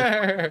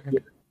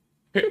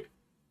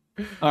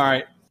 All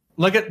right.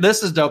 Look at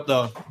this is dope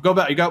though. Go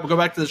back. Go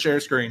back to the share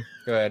screen.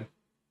 Go ahead.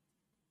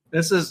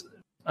 This is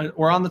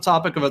we're on the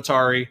topic of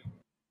Atari.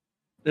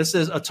 This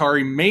is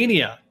Atari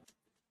Mania.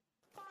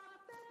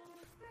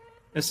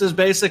 This is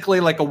basically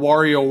like a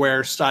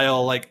WarioWare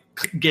style, like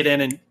get in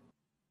and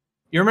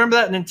you remember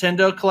that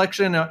Nintendo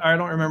collection? I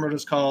don't remember what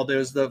it's called. It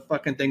was the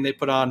fucking thing they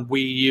put on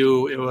Wii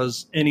U. It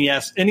was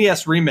NES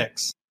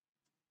Remix.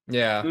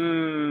 Yeah.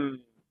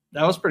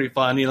 That was pretty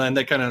fun. And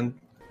they kind of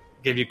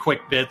give you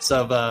quick bits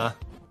of I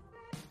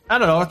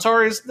don't know.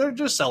 Atari's they're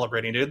just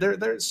celebrating, dude.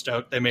 They're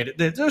stoked they made it.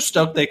 They're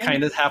stoked they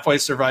kind of halfway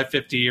survived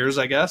 50 years,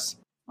 I guess.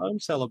 Let them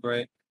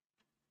celebrate.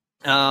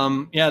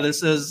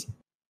 This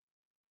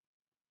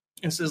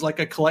is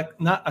like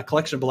not a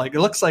collection, but like it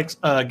looks like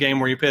a game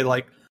where you pay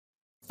like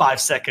 5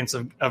 seconds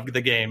of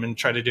the game and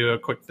try to do a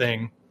quick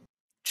thing.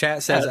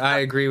 Chat says I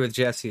agree with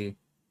Jesse.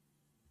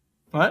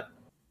 What?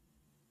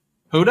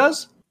 Who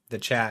does? The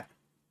chat.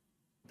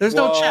 There's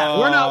no chat.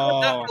 We're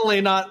Whoa.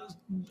 definitely not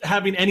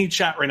having any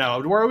chat right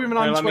now. Where are we even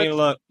on Let Twitch? me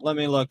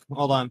look.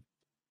 Hold on.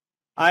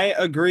 I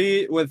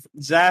agree with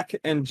Zach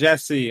and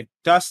Jesse.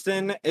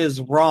 Dustin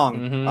is wrong.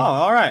 Mhm. Oh,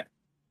 all right.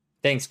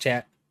 Thanks,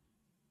 chat.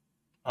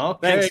 Okay,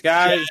 Thanks,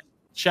 guys.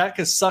 Chat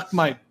can suck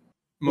my.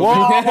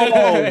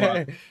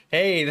 Whoa.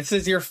 Hey, this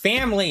is your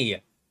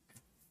family.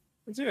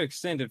 It's your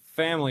extended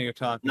family you're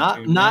talking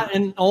to. Not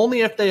man. and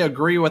only if they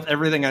agree with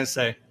everything I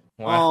say.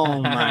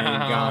 Oh my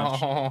gosh.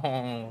 So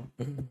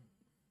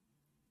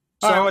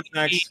All right, what's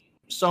next?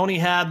 Sony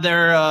had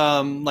their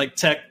like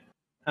tech.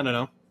 I don't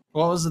know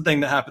what was the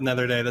thing that happened the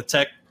other day. The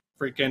tech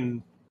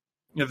freaking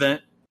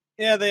event.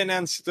 Yeah, they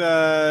announced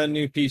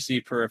new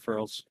PC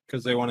peripherals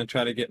because they want to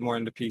try to get more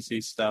into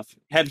PC stuff.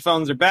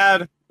 Headphones are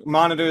bad.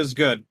 Monitor is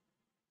good.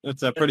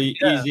 It's a pretty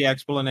easy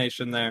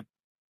explanation there.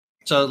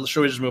 So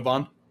should we just move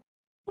on?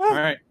 All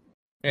right.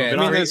 Yeah,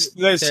 I mean,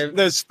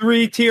 there's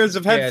 3 tiers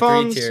of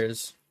headphones, 3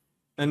 tiers.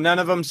 and none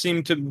of them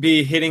seem to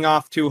be hitting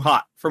off too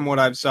hot from what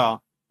I've saw.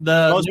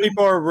 The Most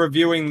people are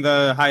reviewing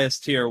the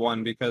highest tier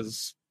one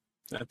because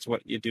that's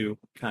what you do,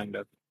 kind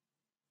of.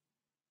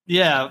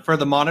 Yeah, for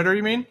the monitor,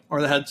 you mean,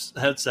 or the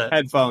headset?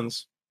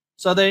 Headphones.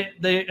 So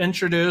they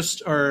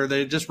introduced, or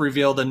they just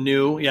revealed a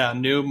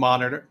new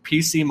monitor,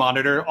 PC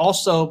monitor,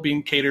 also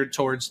being catered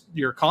towards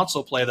your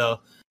console play. Though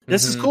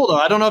this is cool, though.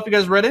 I don't know if you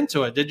guys read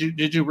into it.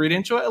 Did you read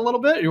into it a little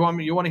bit? You want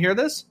to hear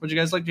this? Would you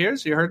guys like to hear?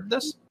 So you heard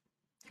this?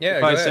 Yeah.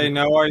 If I say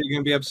no, are you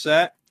going to be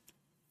upset?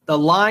 The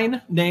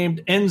line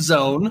named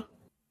Endzone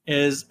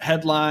is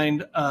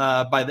headlined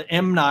by the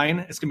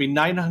M9. It's going to be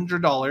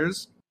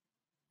 $900.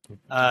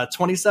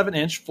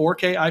 27-inch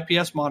 4K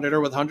IPS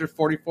monitor with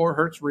 144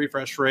 hertz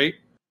refresh rate.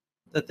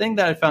 The thing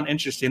that I found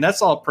interesting,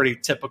 that's all pretty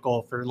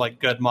typical for like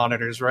good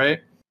monitors,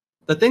 right?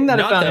 The thing that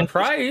I found the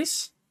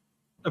price.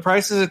 The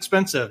price is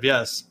expensive.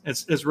 Yes,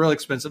 it's really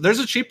expensive. There's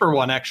a cheaper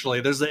one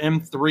actually. There's the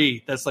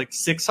M3 that's like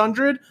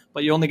 600,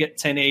 but you only get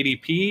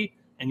 1080p,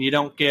 and you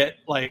don't get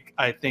like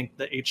I think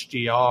the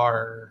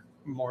HDR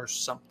or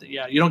something.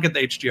 Yeah, you don't get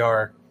the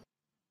HDR.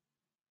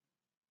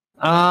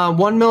 1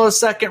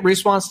 millisecond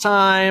response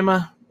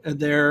time.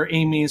 They're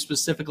aiming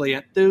specifically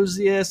at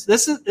enthusiasts.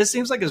 It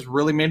seems like it's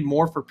really made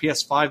more for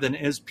PS5 than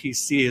it is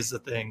PC is the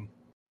thing.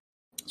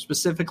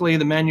 Specifically,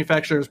 the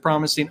manufacturer is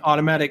promising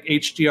automatic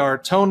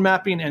HDR tone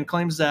mapping and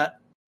claims that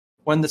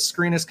when the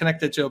screen is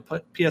connected to a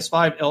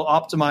PS5, it'll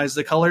optimize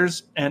the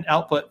colors and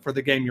output for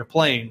the game you're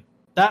playing.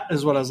 That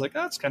is what I was like,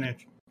 that's kind of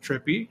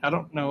trippy. I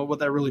don't know what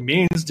that really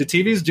means. Do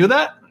TVs do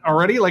that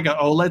already? Like an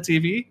OLED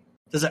TV?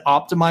 Does it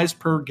optimize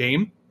per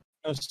game?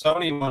 A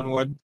Sony one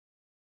would.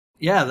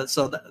 Yeah,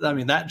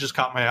 that just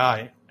caught my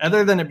eye.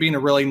 Other than it being a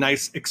really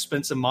nice,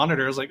 expensive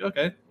monitor, I was like,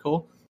 okay,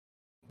 cool.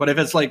 But if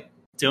it's like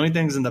doing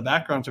things in the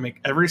background to make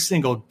every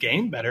single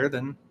game better,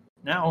 then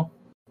now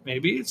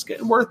maybe it's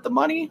getting worth the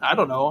money. I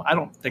don't know. I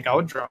don't think I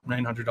would drop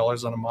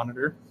 $900 on a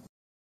monitor.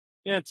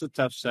 Yeah, it's a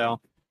tough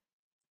sell.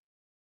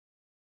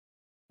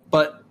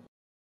 But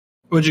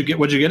would you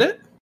get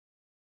it?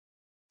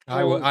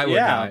 I would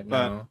not.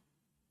 No.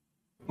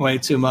 Way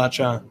too much,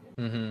 huh?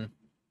 Mm-hmm.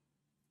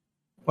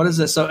 What is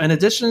this? So in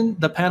addition,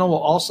 the panel will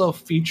also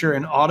feature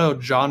an auto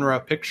genre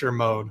picture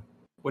mode,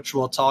 which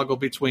will toggle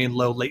between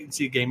low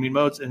latency gaming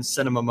modes and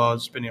cinema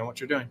modes, depending on what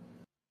you're doing.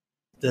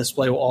 The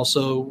display will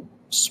also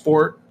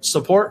support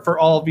for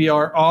all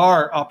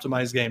VRR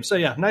optimized games. So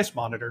yeah, nice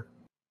monitor.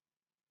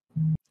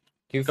 Can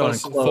you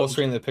full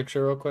screen the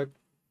picture real quick?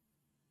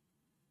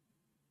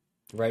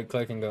 Right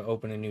click and go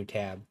open a new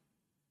tab.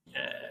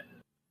 Yeah,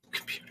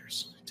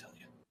 computers.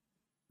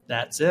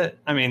 That's it.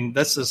 I mean,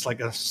 this is like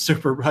a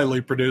super highly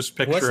produced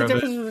picture What's the of it.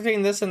 difference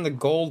between this and the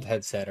gold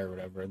headset or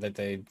whatever that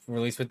they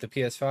released with the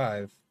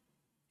PS5?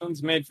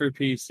 One's made for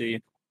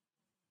PC.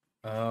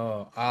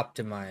 Oh,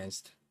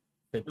 optimized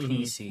for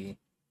PC.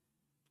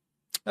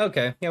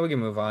 Okay, yeah, we can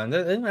move on.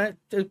 The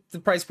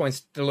price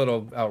point's a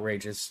little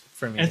outrageous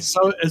for me. It's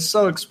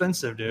so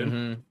expensive, dude.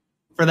 Mm-hmm.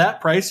 For that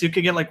price, you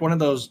could get like one of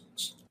those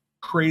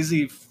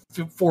crazy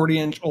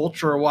 40-inch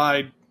ultra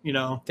wide. You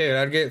know, dude,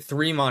 I'd get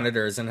 3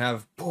 monitors and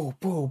have 3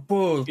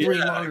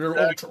 monitor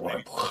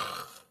ultra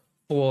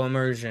full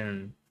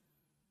immersion.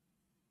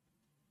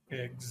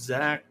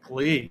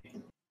 Exactly.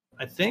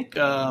 I think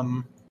that's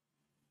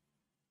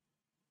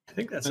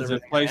Is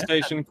it everything.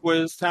 PlayStation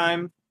quiz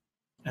time?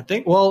 I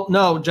think. Well,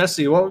 no,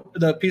 Jesse. What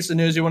the piece of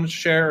news you wanted to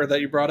share or that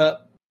you brought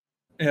up?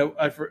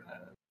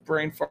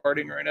 Brain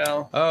farting right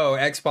now. Oh,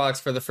 Xbox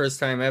for the first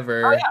time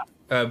ever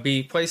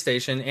beat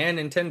PlayStation and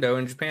Nintendo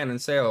in Japan in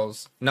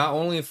sales. Not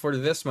only for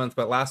this month,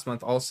 but last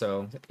month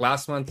also.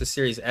 Last month, the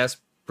Series S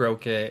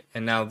broke it,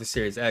 and now the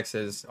Series X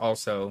is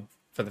also,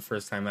 for the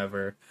first time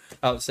ever,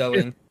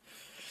 outselling.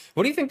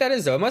 What do you think that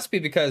is, though? It must be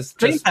because...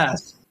 Game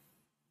Pass.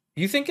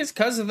 You think it's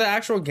because of the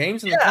actual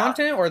games and the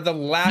content, or the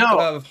lack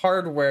of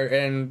hardware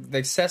and the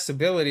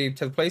accessibility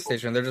to the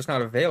PlayStation? They're just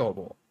not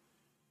available.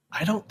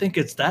 I don't think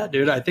it's that,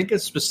 dude. I think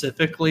it's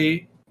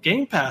specifically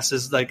Game Pass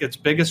is like its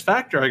biggest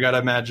factor, I gotta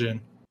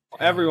imagine.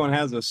 Everyone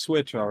has a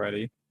Switch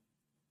already.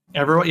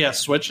 Everyone,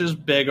 Switch is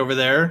big over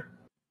there.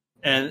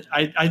 And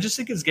I just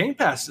think it's Game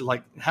Pass.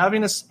 Like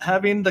having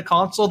the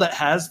console that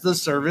has the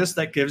service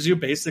that gives you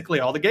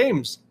basically all the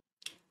games.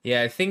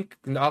 Yeah, I think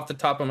off the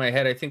top of my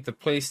head, I think the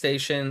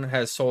PlayStation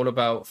has sold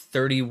about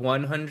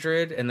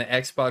 3,100 and the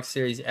Xbox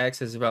Series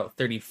X is about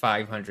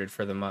 3,500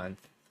 for the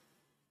month.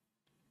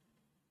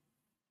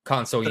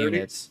 Console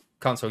units.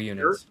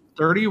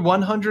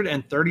 3,100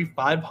 and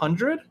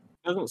 3,500?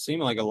 Doesn't seem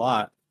like a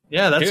lot.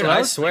 Yeah, that's Dude, what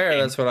I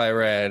swear that's what I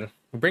read.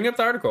 Bring up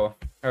the article.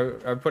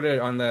 I put it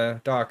on the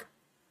doc.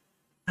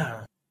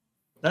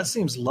 That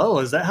seems low.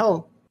 Is that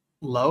how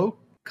low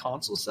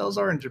console sales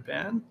are in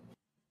Japan?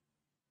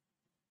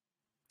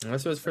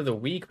 Unless it was for the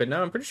week, but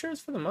no, I'm pretty sure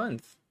it's for the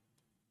month.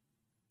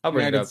 I'll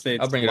bring it United up.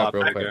 States I'll bring is it a up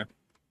lot real quick. bigger.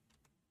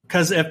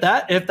 Because if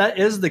that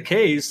is the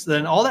case,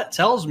 then all that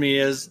tells me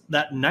is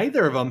that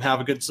neither of them have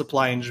a good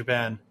supply in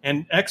Japan,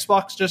 and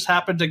Xbox just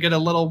happened to get a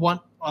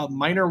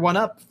minor one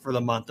up for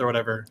the month or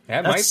whatever.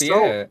 That That's might be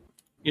it.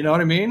 You know what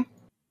I mean?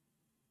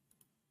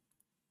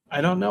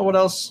 I don't know what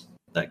else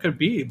that could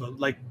be, but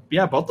like,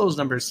 yeah, both those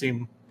numbers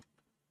seem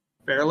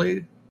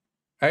fairly.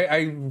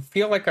 I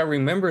feel like I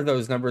remember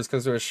those numbers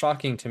because it was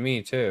shocking to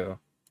me too.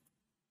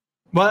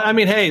 But I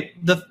mean, hey,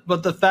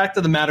 the fact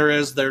of the matter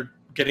is they're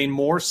getting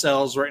more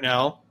sales right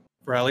now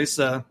for at least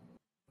the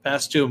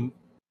past 2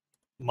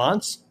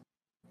 months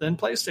than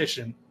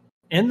PlayStation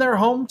in their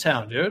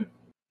hometown, dude.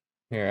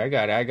 Here, I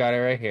got it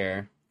right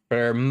here.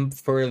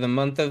 For the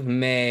month of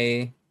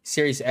May,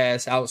 Series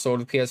S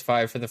outsold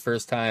PS5 for the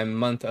first time.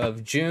 Month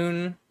of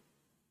June,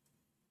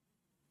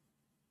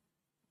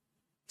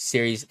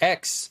 Series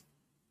X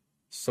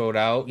sold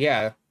out.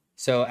 Yeah.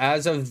 So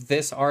as of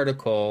this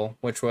article,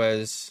 which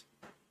was,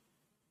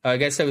 I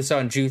guess it was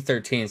on June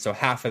 13th, so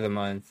half of the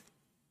month.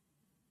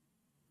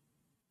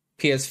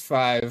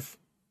 PS5,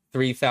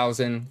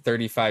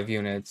 3,035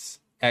 units.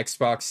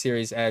 Xbox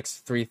Series X,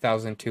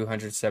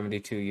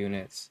 3,272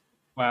 units.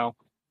 Wow.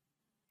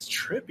 It's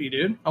trippy,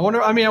 dude. I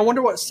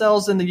wonder what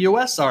sales in the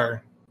US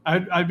are.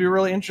 I'd be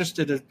really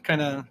interested to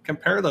kind of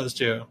compare those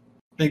two.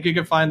 Think you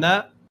could find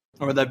that?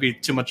 Or would that be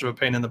too much of a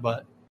pain in the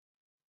butt?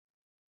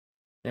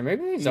 Yeah,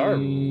 maybe these are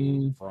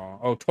wrong.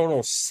 Oh,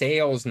 total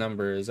sales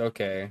numbers.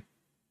 Okay.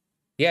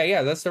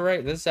 Yeah, that's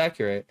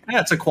accurate.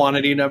 Yeah, it's a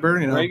quantity number,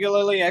 you know.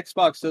 Regularly,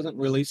 Xbox doesn't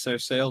release their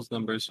sales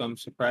numbers, so I'm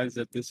surprised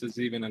that this is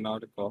even an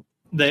article.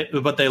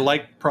 But they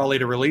like probably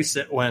to release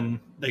it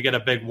when they get a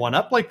big one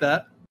up like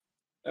that.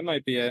 That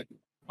might be it.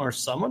 Or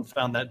someone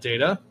found that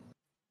data.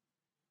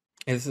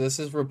 This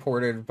is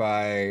reported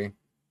by...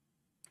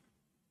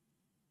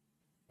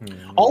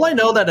 All I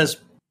know that is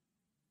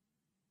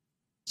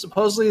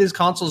supposedly these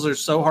consoles are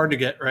so hard to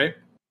get, right?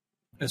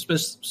 And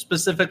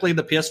specifically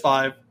the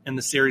PS5 and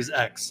the Series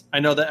X. I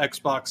know the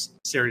Xbox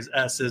Series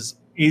S is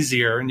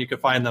easier, and you can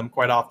find them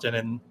quite often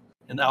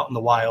and out in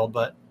the wild.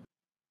 But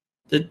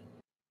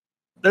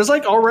there's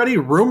like already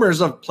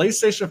rumors of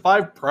PlayStation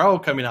 5 Pro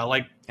coming out.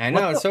 Like, I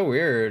know, it's so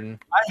weird.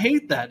 I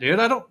hate that, dude.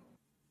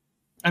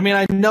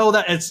 I know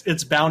that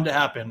it's bound to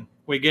happen.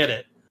 We get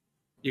it.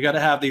 You got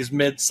to have these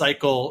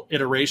mid-cycle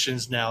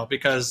iterations now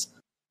because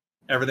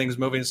everything's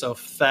moving so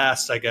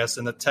fast, I guess,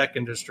 in the tech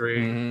industry.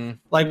 Mm-hmm.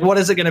 Like, what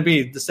is it going to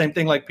be? The same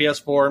thing like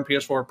PS4 and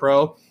PS4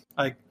 Pro?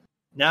 Like,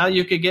 now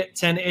you could get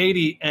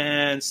 1080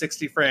 and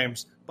 60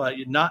 frames, but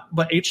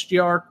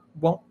HDR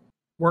won't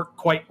work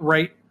quite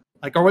right.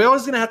 Like, are we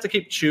always going to have to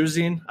keep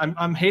choosing?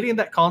 I'm hating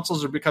that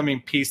consoles are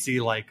becoming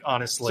PC-like,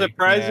 honestly.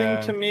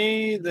 Surprising to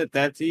me that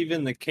that's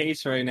even the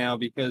case right now,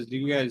 because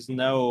you guys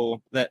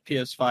know that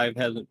PS5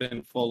 hasn't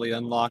been fully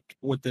unlocked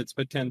with its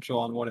potential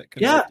on what it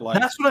can look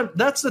like.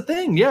 That's the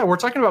thing. Yeah, we're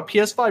talking about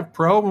PS5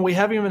 Pro, and we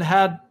haven't even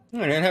had... We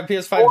didn't have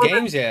PS5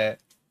 games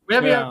yet. We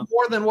haven't had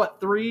more than,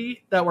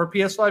 3 that were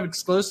PS5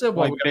 exclusive?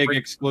 Like big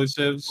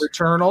exclusives.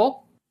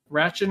 Returnal,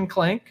 Ratchet and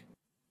Clank.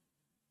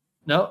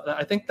 No,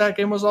 I think that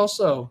game was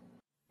also...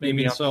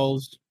 Demon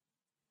Souls,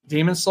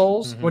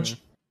 mm-hmm. Which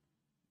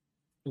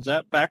was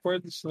that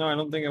backwards? No, I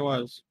don't think it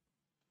was.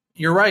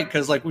 You're right,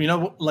 because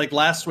like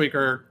last week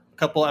or a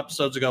couple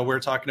episodes ago, we were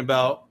talking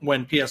about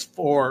when PS4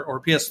 or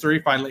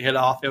PS3 finally hit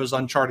off. It was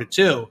Uncharted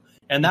 2,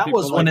 and that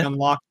was when it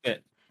unlocked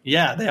it.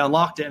 Yeah, they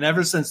unlocked it, and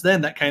ever since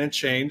then, that kind of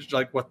changed,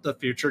 like what the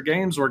future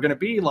games were going to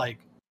be like.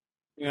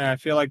 Yeah, I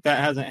feel like that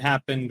hasn't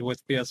happened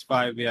with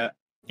PS5 yet.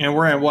 And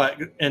we're in what,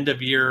 end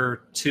of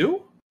year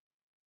 2?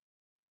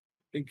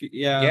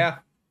 Yeah.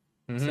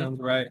 Mm-hmm.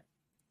 Sounds right.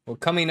 Well,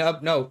 coming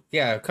up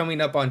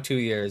on 2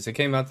 years. It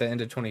came out the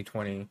end of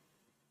 2020.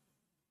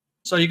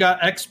 So you got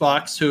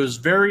Xbox, who's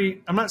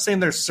very, I'm not saying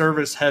they're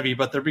service heavy,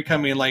 but they're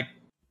becoming like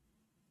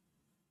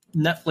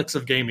Netflix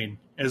of gaming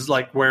is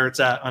like where it's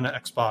at on an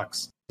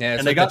Xbox. Yeah,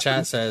 that's what the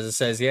chat says. It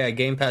says, yeah,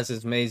 Game Pass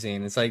is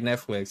amazing. It's like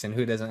Netflix, and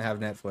who doesn't have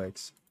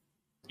Netflix?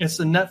 It's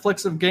the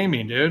Netflix of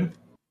gaming, dude.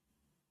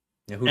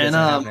 Yeah, who doesn't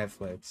have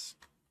Netflix?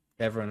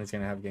 Everyone is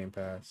going to have Game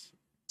Pass.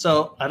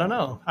 So, I don't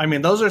know. I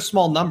mean, those are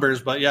small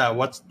numbers, but yeah,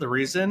 what's the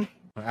reason?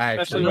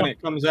 Especially when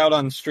it comes out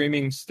on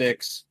streaming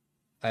sticks.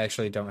 I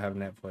actually don't have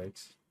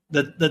Netflix.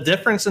 The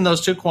difference in those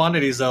two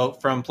quantities, though,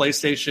 from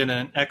PlayStation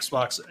and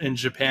Xbox in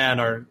Japan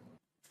are...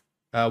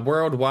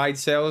 worldwide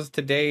sales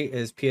to date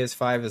is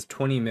PS5 is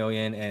 20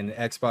 million, and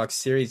Xbox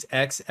Series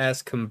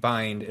XS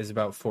combined is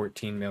about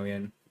 14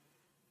 million.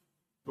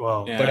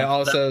 Well, but it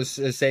also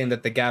is saying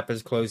that the gap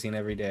is closing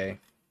every day.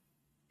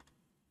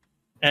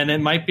 And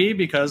it might be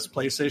because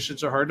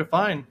PlayStations are hard to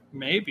find.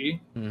 Maybe.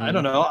 Mm-hmm. I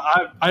don't know.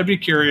 I'd be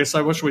curious.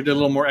 I wish we did a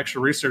little more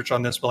extra research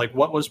on this. But like,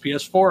 what was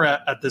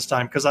PS4 at this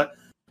time? Because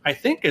I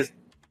think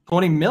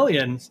 20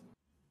 million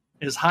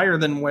is higher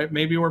than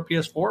maybe where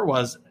PS4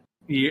 was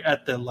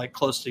at the like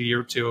close to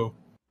year 2.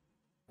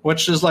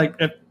 Which is like,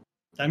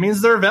 that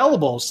means they're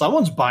available.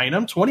 Someone's buying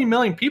them. 20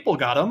 million people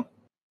got them.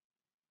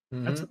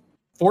 That's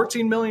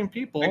 14 million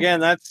people. Again,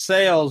 that's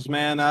sales,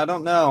 man. I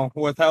don't know.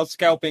 With how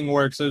scalping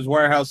works, there's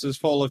warehouses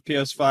full of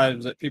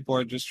PS5s that people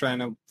are just trying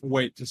to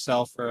wait to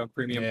sell for a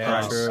premium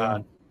price. True.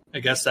 God. I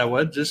guess that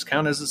would just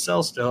count as a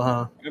sell still,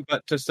 huh?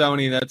 But to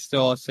Sony, that's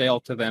still a sale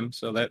to them,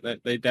 so that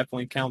they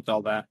definitely count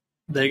all that.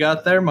 They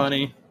got their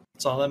money.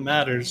 That's all that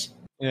matters.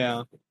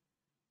 Yeah.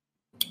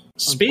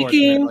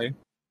 Speaking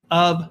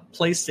of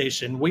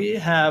PlayStation, we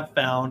have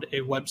found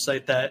a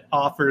website that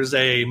offers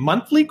a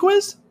monthly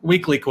quiz,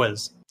 weekly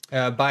quiz,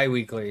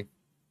 Bi-weekly.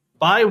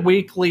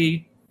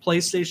 bi-weekly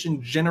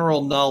PlayStation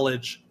general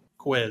knowledge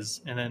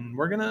quiz, and then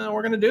we're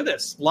gonna do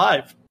this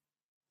live.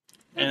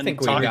 I think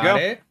we talk- got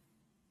it.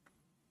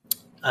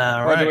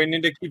 All Or do right. we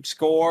need to keep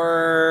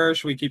score?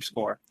 Should we keep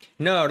score?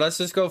 No, let's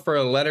just go for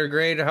a letter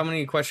grade. How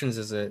many questions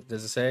is it?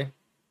 Does it say?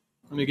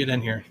 Let me get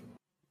in here.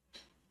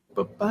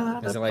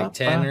 Is it like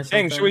 10 or Dang,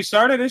 something? should we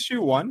start at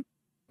issue 1?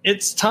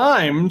 It's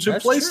time to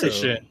That's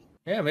PlayStation.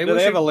 Yeah, maybe Do we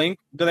they should... have a link?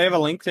 Do they have a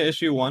link to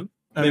issue 1?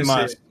 Let They me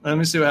must. see. Let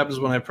me see what happens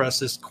when I press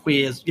this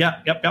quiz.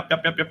 Yep. Here we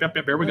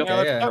go. Okay.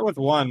 Let's yeah. start with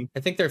 1. I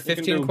think they're We can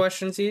 15 do-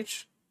 questions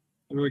each.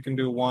 Maybe we can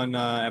do 1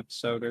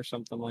 episode or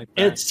something like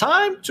that. It's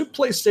time to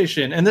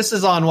PlayStation, and this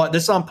is on what?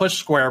 This is on Push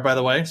Square, by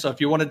the way. So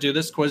if you want to do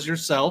this quiz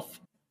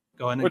yourself,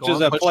 go ahead and Which go is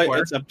on a Push Square.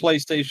 it's a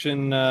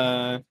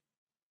PlayStation.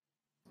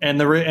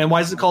 And why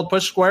is it called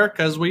Push Square?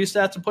 Because we used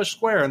to have to push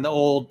Square in the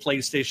old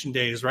PlayStation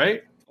days,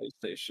 right?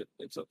 PlayStation.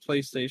 It's a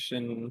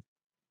PlayStation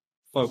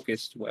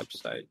focused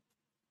website.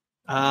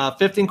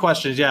 15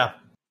 questions. Yeah.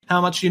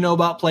 How much do you know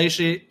about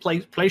PlayStation?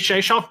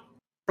 PlayStation.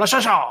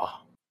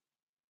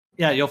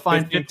 Yeah, you'll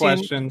find 15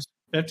 questions.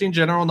 15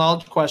 general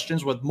knowledge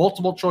questions with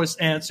multiple choice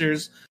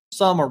answers.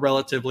 Some are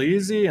relatively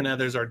easy, and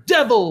others are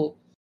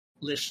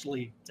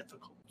devilishly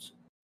difficult.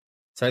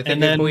 So I think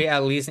And then- if we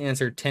at least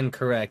answer 10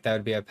 correct, that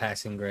would be a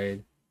passing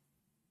grade.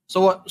 So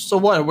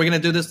what? Are we going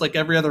to do this like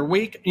every other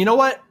week? You know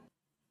what?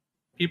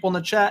 People in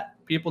the chat,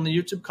 people in the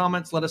YouTube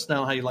comments, let us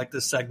know how you like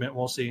this segment.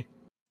 We'll see.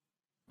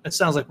 It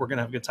sounds like we're going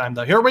to have a good time,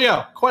 though. Here we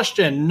go.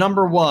 Question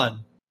number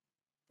 1.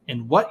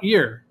 In what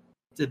year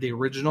did the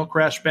original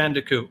Crash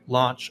Bandicoot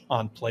launch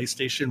on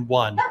PlayStation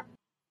 1?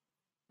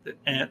 The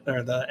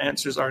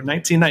answers are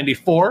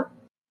 1994,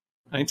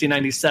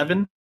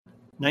 1997,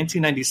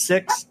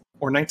 1996,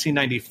 or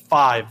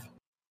 1995. So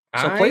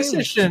I'm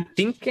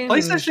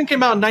PlayStation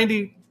came out in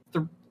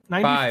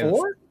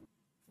 94?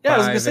 Yeah, I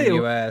was going to say.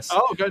 US.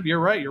 Oh, good. You're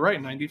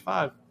right.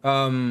 95.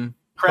 Um,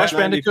 Crash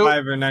Bandicoot.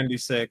 95 or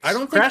 96. I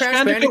don't think Crash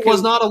Bandicoot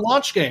was not a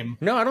launch game.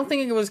 No, I don't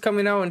think it was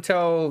coming out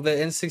until the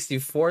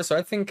N64, so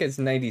I think it's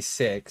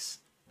 96.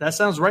 That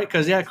sounds right,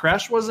 because, yeah,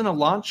 Crash wasn't a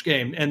launch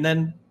game. And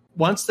then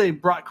once they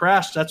brought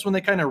Crash, that's when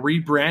they kind of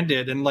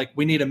rebranded and, like,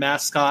 we need a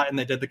mascot, and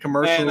they did the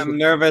commercials. And I'm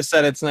nervous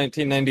that it's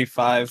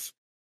 1995.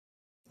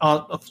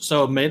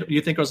 So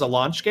you think it was a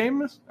launch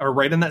game? Or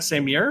right in that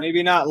same year?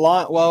 Maybe not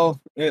launch.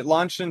 Well, it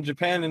launched in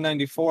Japan in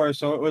 94,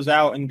 so it was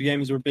out and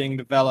games were being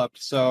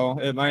developed. So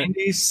it might.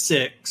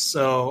 96.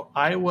 So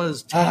I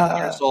was 10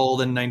 years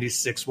old in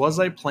 96. Was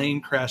I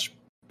playing Crash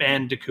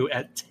Bandicoot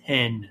at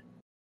 10?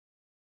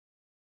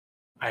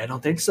 I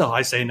don't think so.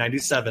 I say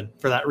 97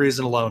 for that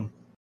reason alone.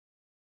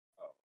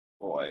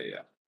 Boy, yeah.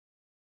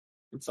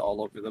 It's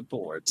all over the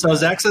board. So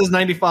Zach says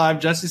 95.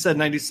 Jesse said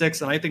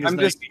 96, and I think it's I'm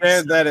just 96.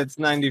 scared that it's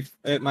 90.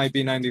 It might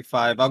be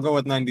 95. I'll go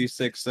with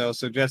 96 though.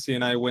 So Jesse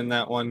and I win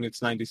that one.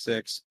 It's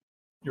 96.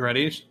 You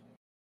ready?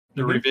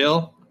 The Mhm.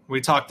 reveal. We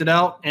talked it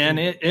out, and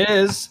it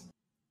is.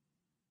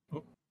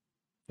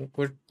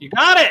 We're You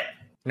got it.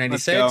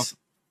 96?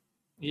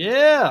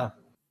 Yeah.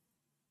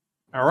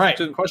 All right.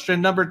 So-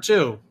 Question number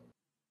 2.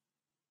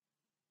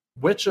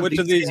 Which of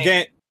these games?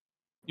 games?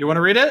 You want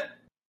to read it?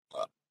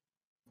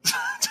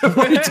 What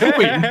are you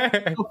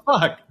doing? Oh,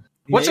 fuck.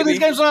 Which of these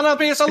games was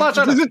not a PS2 launch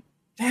title?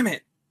 Damn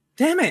it!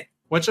 Damn it!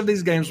 Which of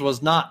these games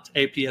was not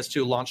a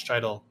PS2 launch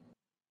title?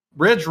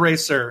 Ridge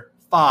Racer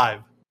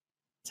 5,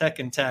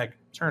 Tekken Tag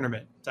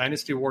Tournament,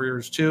 Dynasty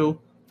Warriors 2,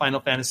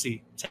 Final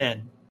Fantasy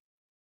 10.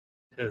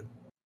 Dude.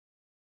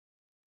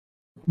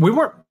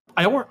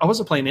 I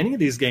wasn't playing any of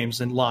these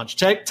games in launch.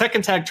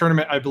 Tekken Tag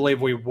Tournament, I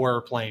believe we were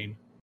playing.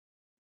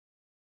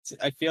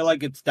 I feel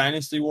like it's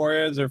Dynasty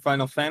Warriors or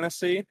Final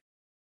Fantasy,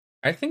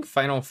 I think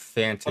Final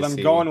Fantasy. but I'm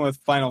going with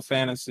Final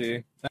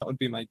Fantasy. That would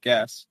be my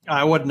guess.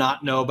 I would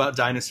not know about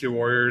Dynasty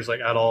Warriors like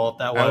at all if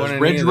that I was.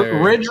 wouldn't Ridge, either.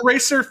 Ridge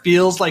Racer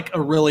feels like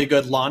a really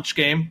good launch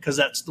game because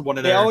that's one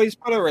of They their. always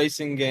put a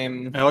racing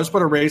game I always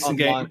put a racing on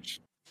game. launch.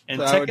 And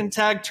So I would- Tekken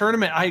Tag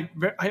Tournament,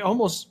 I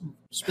almost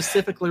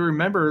specifically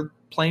remember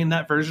playing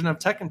that version of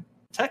Tekken.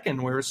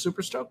 We were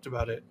super stoked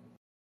about it.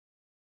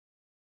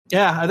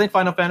 Yeah, I think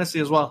Final Fantasy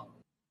as well.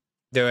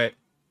 Do it.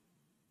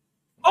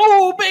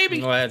 Oh,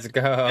 baby! Let's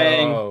go.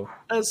 Dang.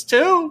 That's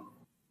 2.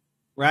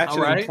 Ratchet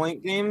All right. and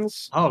Clank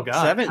games. Oh, God.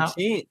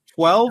 17,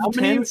 12, how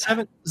 10, many-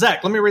 7.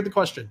 Zach, let me read the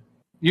question.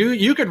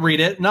 You could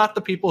read it, not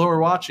the people who are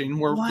watching.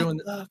 We're What doing.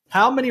 the-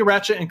 How many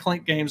Ratchet and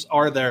Clank games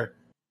are there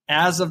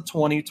as of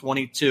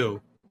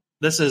 2022?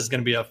 This is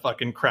going to be a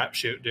fucking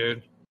crapshoot,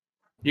 dude.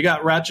 You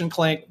got Ratchet and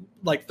Clank,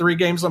 like 3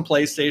 games on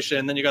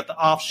PlayStation. Then you got the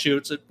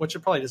offshoots, which it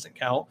probably doesn't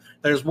count.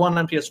 There's one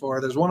on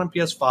PS4. There's one on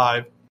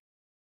PS5.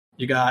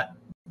 You got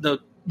the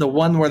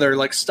one where they're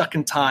like stuck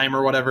in time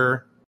or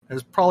whatever.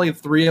 There's probably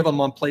 3 of them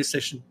on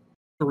PlayStation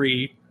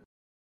 3.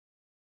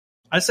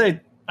 I say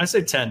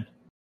 10.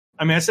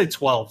 I say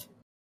 12.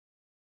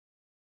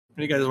 What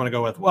do you guys want to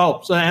go with?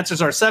 Well, so the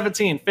answers are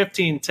 17,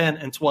 15, 10,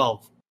 and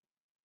 12.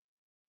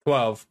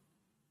 12.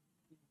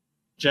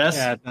 Jess?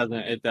 Yeah,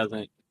 it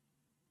doesn't.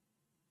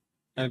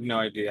 I have no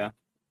idea.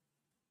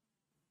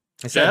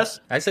 Jess?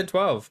 I said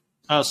 12.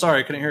 Oh, sorry,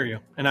 I couldn't hear you.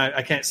 And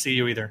I can't see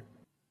you either.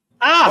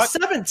 Ah, What?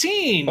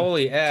 17!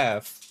 Holy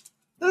F.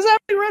 Does that have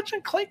any Ratchet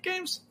and Clank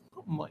games?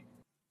 Oh my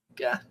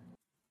god.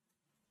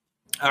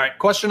 All right,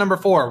 question number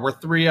 4. We're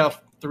 2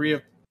 of 3.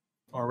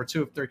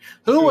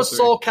 Who was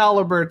Soul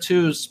Calibur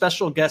 2's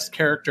special guest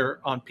character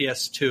on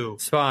PS2?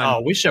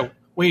 Spawn. Oh,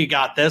 we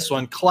got this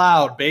one.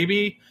 Cloud,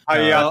 baby.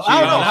 Hayachi. That was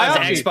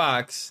Hayachi.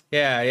 Xbox.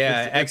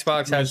 Yeah.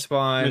 Xbox had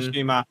Spawn.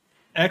 Mishima.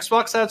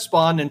 Xbox had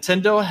Spawn.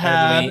 Nintendo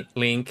had...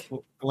 Link.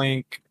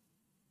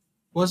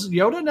 Was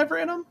Yoda never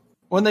in them?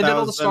 When they did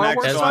all the Star Wars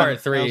That's stuff? part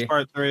 3. That was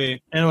part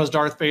 3. And it was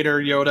Darth Vader,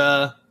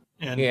 Yoda,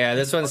 and... Yeah,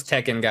 this one's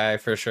Tekken guy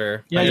for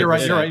sure. Yeah, you're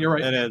right. 100%. You're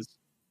right. It is.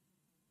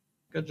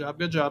 Good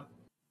job.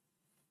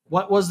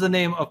 What was the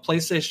name of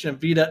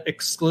PlayStation Vita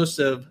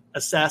exclusive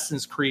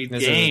Assassin's Creed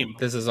game?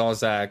 This is all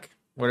Zach.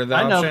 What are the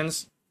I know.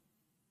 options?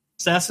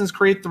 Assassin's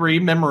Creed 3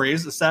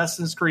 Memories,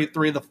 Assassin's Creed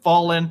 3 The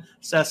Fallen,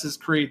 Assassin's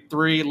Creed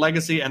 3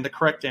 Legacy, and the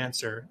correct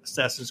answer,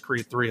 Assassin's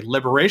Creed 3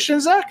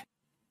 Liberation, Zach?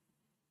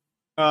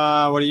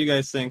 What do you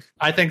guys think?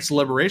 I think it's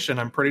Liberation.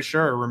 I'm pretty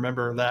sure I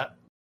remember that.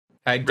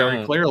 I Very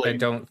don't. clearly. I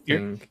don't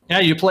think. Yeah,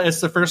 you play. It's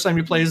the first time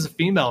you play as a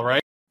female,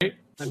 right?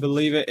 I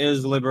believe it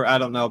is I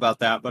don't know about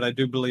that, but I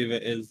do believe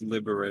it is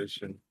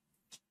Liberation.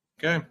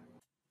 Okay.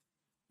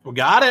 We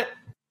got it.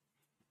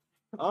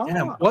 Oh.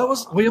 Damn,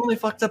 we only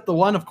fucked up the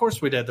one? Of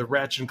course we did, the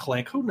Ratchet and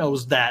Clank. Who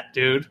knows that,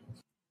 dude?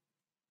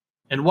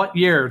 And what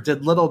year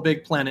did Little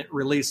Big Planet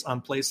release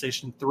on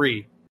PlayStation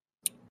 3?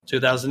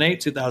 2008,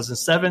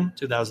 2007,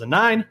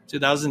 2009,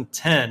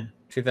 2010.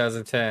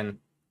 2010.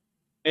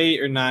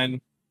 8 or 9.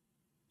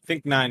 I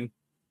think 9.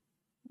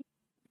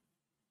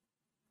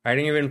 I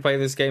didn't even play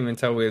this game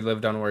until we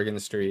lived on Oregon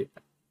Street.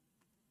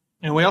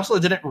 And we also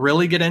didn't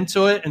really get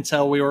into it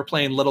until we were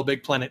playing Little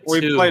Big Planet 2.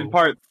 We played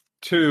part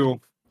 2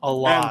 a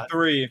lot. and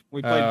 3.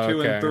 We played 2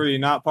 okay. and 3,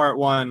 not part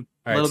 1. All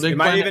right, Little Big It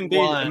might Planet even be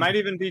 1. it might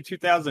even be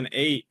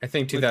 2008. I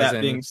think With that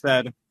being 2009.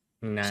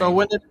 said, So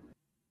when did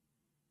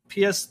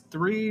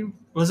PS3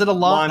 was it a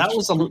launch? That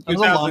was a launch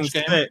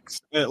game. 2006.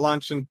 It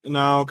launched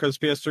because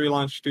PS3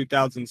 launched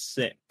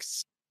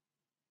 2006.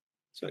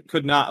 So it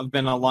could not have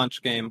been a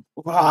launch game.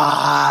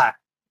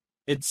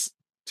 It's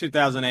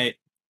 2008.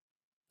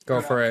 Go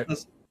for it.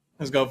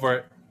 Let's go for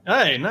it.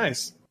 Hey,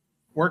 nice.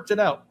 Worked it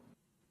out.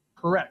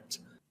 Correct.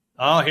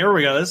 Oh, here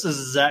we go. This is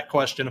a Zach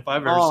question if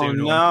I've ever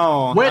seen one.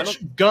 No.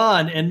 Which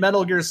gun in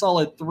Metal Gear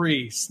Solid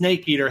 3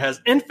 Snake Eater has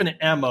infinite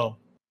ammo?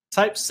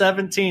 Type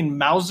 17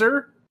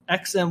 Mauser,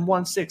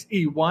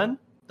 XM16E1,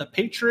 the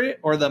Patriot,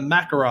 or the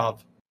Makarov?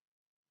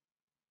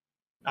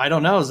 I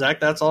don't know, Zach.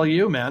 That's all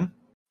you, man.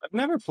 I've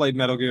never played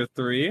Metal Gear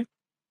 3.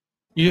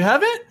 You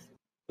haven't?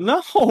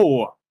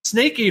 No.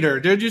 Snake Eater.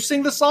 Dude, you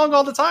sing the song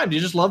all the time. Do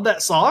you just love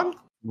that song?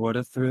 What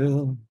a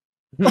thrill.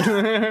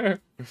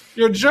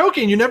 You're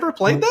joking. You never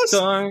played this?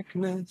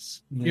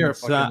 Darkness. You're a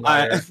fucking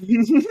liar.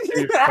 You're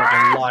a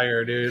fucking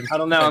liar, dude. I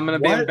don't know. I'm going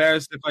to be What?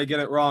 embarrassed if I get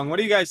it wrong. What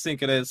do you guys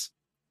think it is?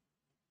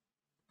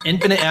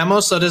 Infinite ammo?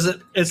 So does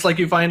it? It's like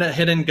you find a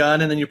hidden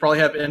gun and then you probably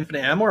have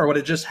infinite ammo, or would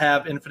it just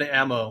have infinite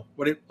ammo?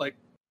 Would it like?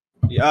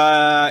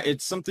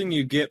 It's something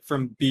you get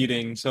from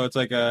beating. So it's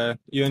like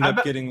you end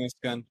up getting this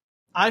gun.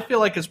 I feel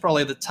like it's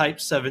probably the Type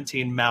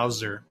 17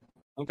 Mauser,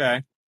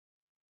 Okay.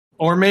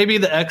 or maybe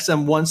the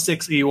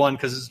XM16E1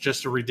 because it's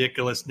just a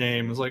ridiculous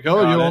name. It's like,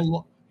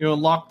 oh, you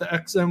unlock the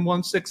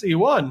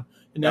XM16E1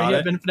 and now you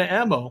have infinite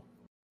ammo.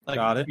 Like,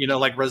 Got it. You know,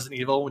 like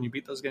Resident Evil when you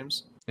beat those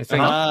games. I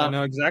think I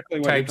know exactly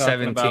what Type you're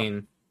talking 17.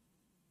 about.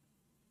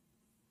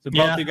 So both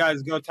Yeah. you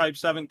guys go Type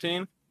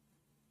 17?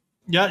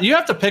 Yeah, you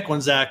have to pick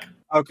one, Zach.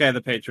 Okay,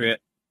 the Patriot.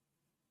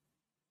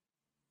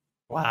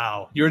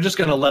 Wow, you were just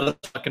gonna let us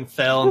fucking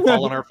fail and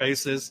fall on our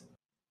faces.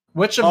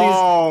 Which of these?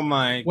 Oh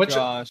my which-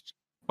 gosh.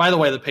 By the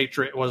way, the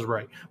Patriot was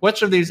right.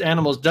 Which of these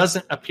animals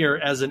doesn't appear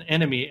as an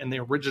enemy in the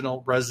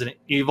original Resident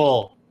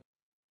Evil?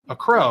 A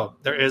crow.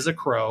 There is a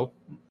crow.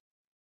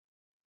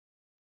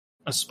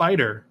 A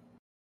spider.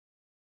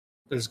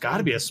 There's got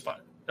to be a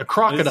spider. A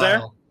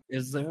crocodile.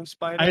 Is there a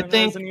spider I in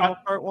think- Resident Evil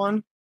Part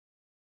 1?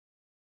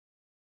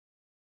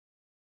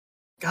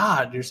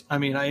 God,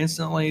 I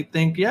instantly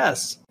think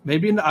yes.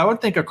 Maybe I would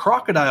think a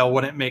crocodile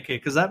wouldn't make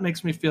it because that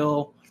makes me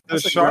feel The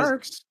that's like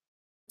sharks?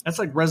 that's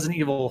like Resident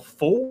Evil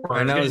 4.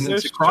 I know, getting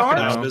there's into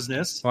crocodile sharks.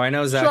 business. Well, I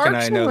know Zach and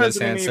I Sharks know in this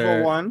Resident Evil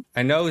answer. 1.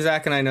 I know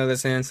Zach and I know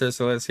this answer,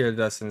 so let's hear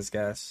Dustin's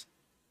guess.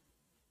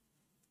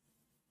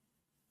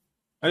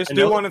 I just I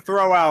do know- want to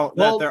throw out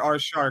Well- that there are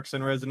sharks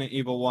in Resident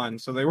Evil 1,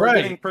 so they were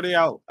Right. getting pretty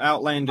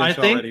outlandish I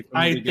think already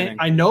from the beginning.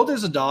 I know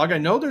there's a dog. I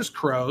know there's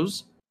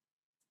crows.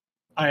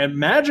 I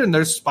imagine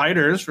there's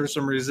spiders for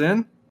some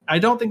reason. I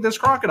don't think there's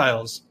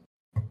crocodiles.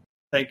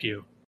 Thank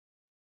you.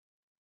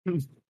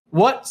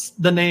 What's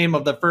the name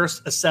of the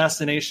first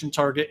assassination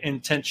target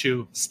in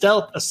Tenchu?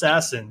 Stealth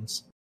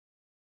Assassins.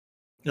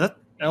 Is that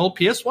an old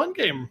PS1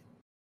 game?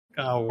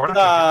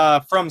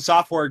 From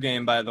Software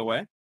game, by the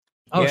way.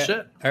 Oh, Yeah.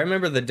 shit. I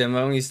remember the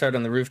demo. You start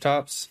on the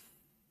rooftops.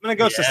 I'm gonna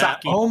go Yeah.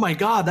 Sasaki. Oh my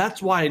god,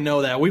 that's why I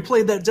know that. We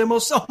played that demo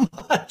so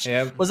much.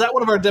 Yep. Was that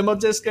one of our demo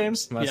disc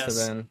games? Must Yes.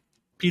 have been.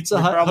 Pizza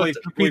We Hut. probably-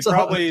 Pizza we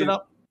Hut probably- hooked it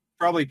up.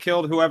 Probably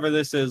killed whoever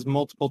this is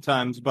multiple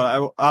times,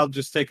 but I'll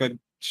just take a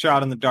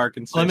shot in the dark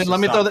and say Let me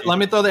throw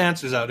Sasaki. the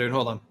answers out, dude.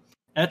 Hold on.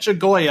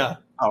 Echigoya,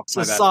 Oh, my bad.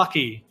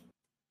 Sasaki,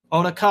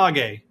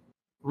 Onakage,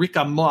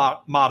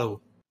 Rikamaru.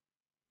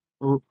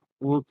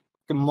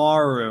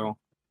 Kamaru.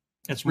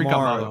 It's Maru.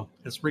 Rikamaru.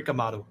 It's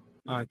Rikamaru.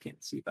 Oh, I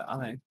can't see the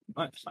eye.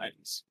 My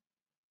eyes.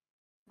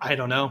 I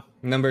don't know.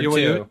 Number You- 2.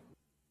 you-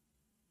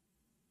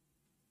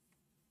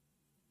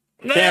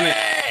 Damn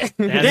it.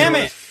 The answer Damn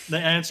was- it. The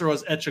answer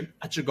was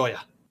Echigoya.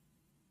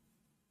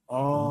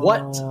 Oh.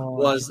 What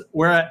was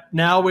we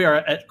are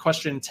at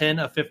question 10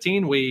 of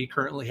 15. We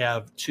currently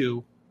have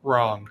 2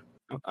 wrong.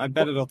 I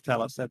bet it'll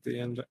tell us at the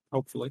end,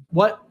 hopefully.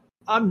 What?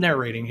 I'm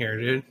narrating here,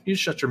 dude. You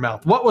shut your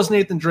mouth. What was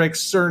Nathan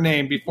Drake's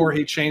surname before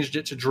he changed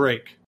it to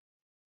Drake?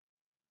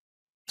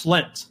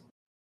 Flint,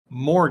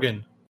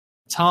 Morgan,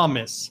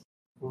 Thomas,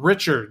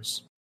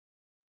 Richards.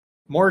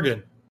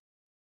 Morgan.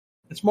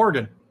 It's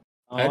Morgan.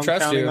 Oh, I I'm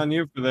trust counting you. on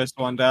you for this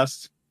one,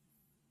 Dust.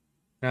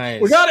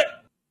 Nice. We got it.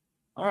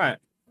 All right.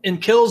 In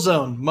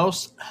Killzone,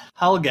 most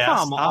Helgas.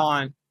 Come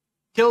on.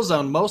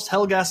 Killzone, most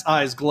Helgas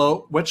eyes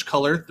glow which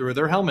color through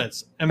their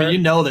helmets? I mean, you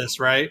know this,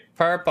 right?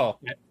 Purple.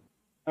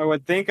 I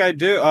would think I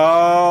do.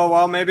 Oh,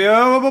 well, maybe.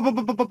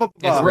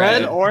 It's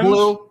Red,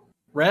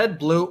 orange.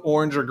 blue,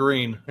 orange, or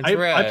green. It's I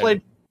red.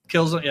 played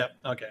Killzone. Yeah,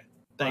 okay.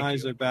 Thank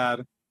Eyes you. are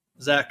bad.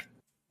 Zach.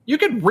 You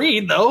can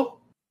read, though.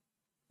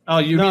 Oh,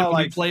 you No, mean when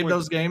like, you played with-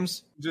 those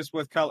games? Just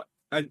with color.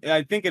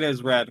 I think it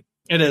is red.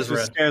 It is It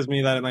just red. scares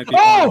me that it might be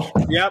Oh!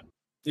 orange.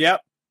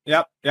 Yep.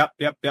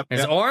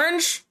 It's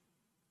orange?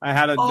 I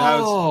had a.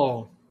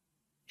 Oh,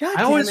 God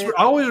I always damn it.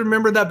 I always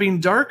remember that being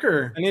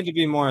darker. I need to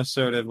be more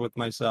assertive with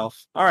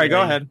myself. All right, Yeah, go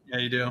you- ahead. Yeah,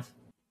 you do.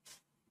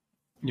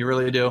 You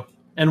really do.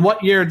 And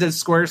what year did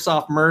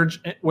Squaresoft merge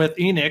with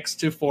Enix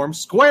to form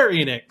Square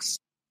Enix?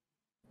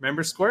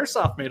 Remember,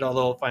 Squaresoft made all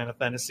the old Final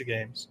Fantasy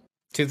games.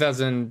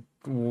 2000.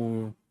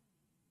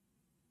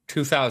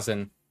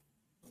 2000.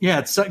 Yeah,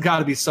 it's got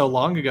to be so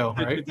long ago,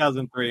 right?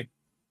 2003.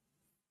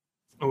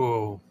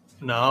 Oh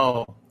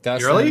no,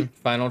 Dustin, really?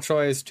 Final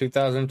choice.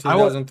 2000, I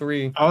wa-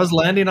 2003. I was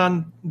landing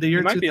on the year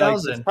It might be like,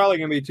 2000. it's probably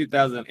going to be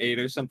 2008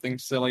 or something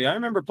silly. I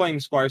remember playing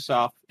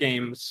Squaresoft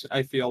games,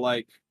 I feel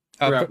like,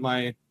 throughout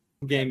my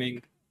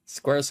gaming.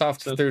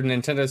 Squaresoft So- through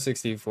Nintendo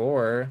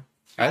 64.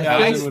 I, Yeah,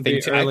 I, would be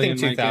think, I early think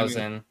in my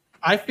 2000.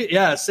 I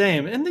feel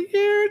same. In the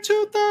year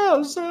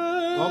 2000.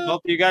 Well,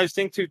 both you guys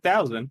think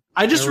 2000.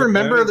 I just There we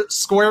remember go. that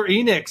Square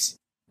Enix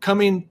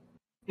coming,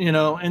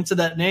 into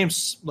that name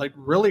like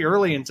really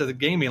early into the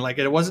gaming. Like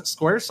it wasn't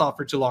Squaresoft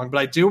for too long, but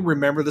I do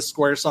remember the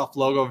Squaresoft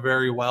logo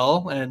very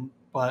well.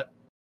 But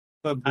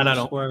The I don't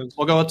know. Squares.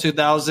 we'll go with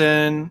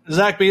 2000.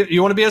 Zach,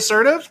 you want to be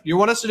assertive? You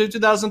want us to do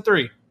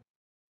 2003?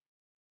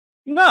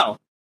 No,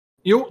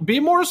 You be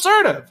more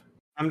assertive.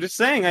 I'm just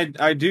saying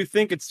I do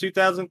think it's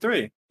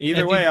 2003.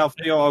 Either If way, you- I'll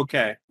feel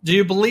okay. Do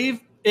you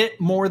believe it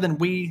more than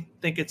we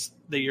think it's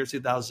the year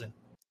 2000?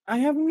 I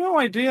have no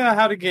idea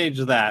how to gauge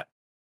that.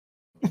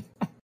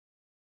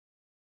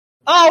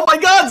 Oh my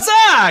God,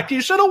 Zach!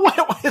 You should have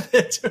went with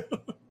it.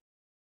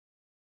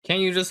 Can't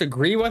you just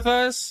agree with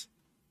us?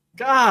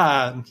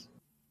 God.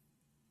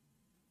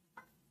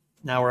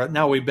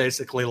 Now we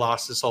basically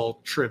lost this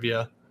whole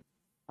trivia.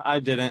 I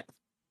didn't.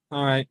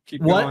 All right,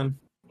 keep What? going.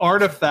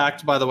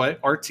 Artifact, by the way,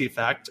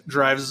 Artifact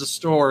drives the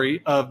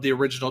story of the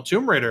original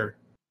Tomb Raider.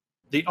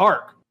 The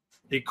Ark,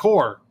 the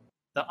Core,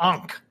 the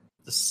Ankh,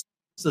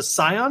 the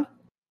Scion.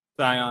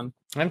 Zion.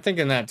 I'm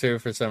thinking that too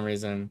for some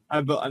reason.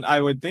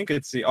 I would think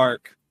it's the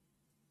Ark,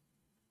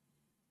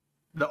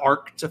 The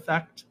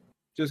Artifact.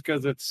 just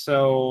because it's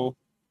so.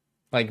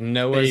 Like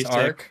Noah's Basic.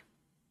 Ark.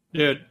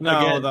 Dude,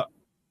 No, again,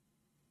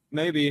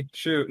 maybe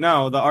shoot.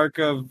 No, the Ark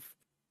of.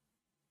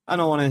 I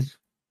don't want to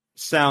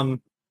sound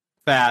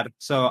bad,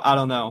 so I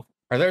don't know.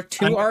 Are there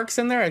 2 I'm- arcs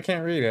in there? I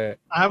can't read it.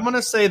 I'm going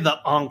to say the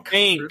Ankh.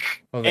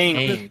 Ink. Oh, the Ink.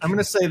 ink. I'm going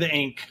to say the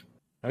Ink.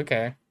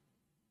 Okay.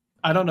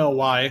 I don't know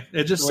why.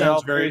 It just Well,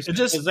 sounds very. It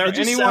just is there it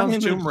just anyone sounds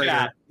in Tomb the Raider.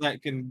 chat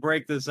that can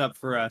break this up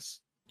for us?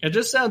 It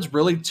just sounds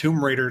really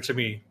Tomb Raider to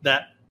me.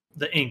 That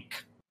the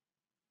ink.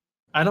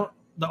 The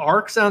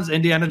Ark sounds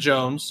Indiana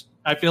Jones.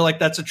 I feel like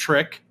that's a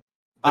trick.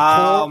 The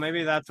Oh, core,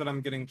 maybe that's what I'm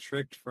getting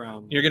tricked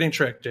from. you're getting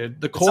tricked, dude.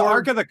 The It's core. the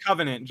Ark of the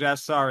Covenant,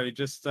 Jess. Sorry,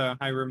 just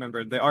I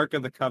remembered the Ark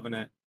of the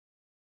Covenant,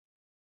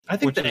 I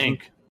think which the is-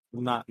 ink.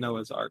 not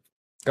Noah's Ark.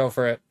 Go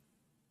for it.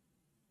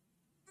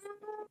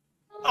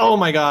 Oh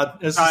my God,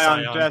 it's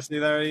Scion Scion. Jesse,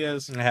 there he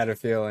is. I had a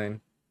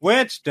feeling.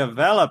 Which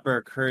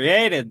developer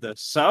created the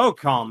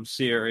SOCOM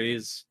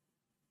series?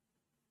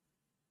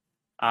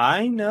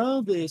 I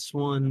know this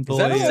one, Is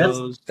that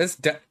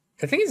boyos.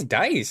 I think it's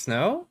Dice,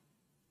 no?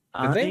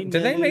 Did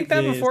they I make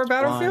that know before this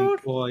Battlefield?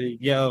 one,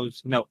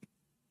 boyos. No.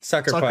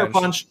 Sucker Sucker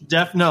Punch.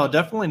 Punch. No,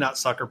 definitely not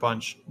Sucker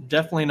Punch.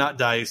 Definitely not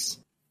Dice.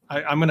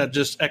 I'm gonna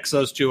just X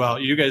those two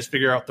out. You guys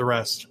figure out the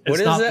rest. What It's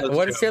is not that? those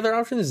What two. is the other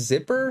option?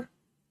 Zipper?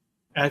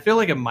 I feel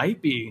like it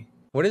might be.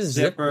 What is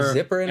Zipper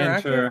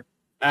Interactive?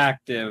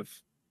 Interactive.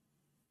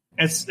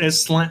 It's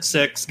Slint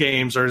 6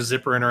 Games or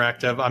Zipper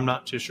Interactive. I'm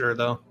not too sure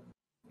though.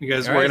 You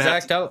guys, All we're right,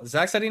 gonna have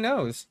Zach said he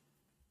knows.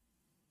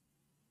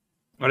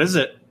 What is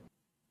it?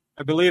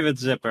 I believe it's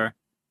Zipper.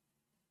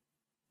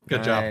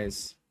 Good job.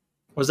 Nice.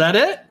 Was that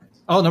it?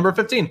 Oh, number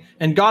 15.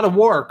 In God of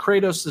War,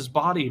 Kratos'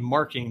 body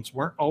markings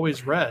weren't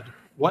always red.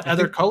 What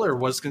other color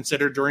was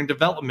considered during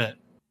development?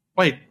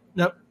 Wait,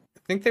 no. I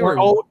think they We're were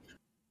all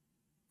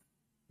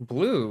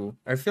blue.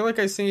 I feel like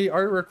I see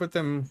artwork with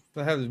them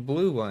that has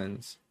blue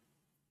ones.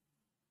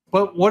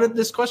 But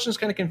this question is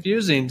kind of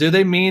confusing. Do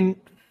they mean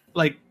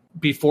like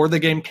before the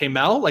game came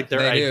out, like their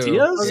They do. I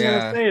ideas? was Yeah.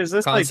 gonna say, is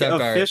this like Concept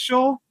art.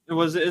 official?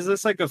 Is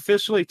this like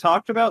officially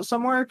talked about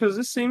somewhere? Because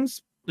this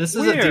seems This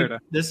is weird.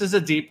 this is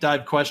a deep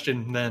dive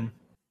question. Then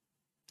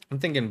I'm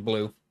thinking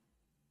blue.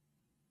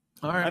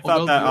 all right, I we'll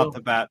thought that go off blue.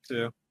 the bat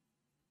too.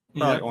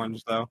 Probably Yeah.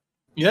 orange though.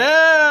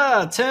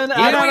 Yeah, 10 out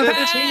Yeah, of we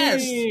passed.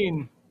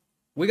 15.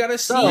 We got a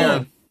C.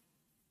 So,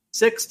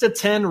 6 to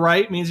 10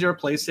 right means you're a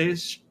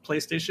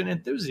PlayStation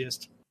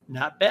enthusiast.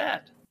 Not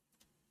bad.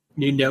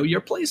 You know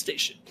your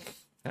PlayStation.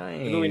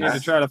 Maybe we need to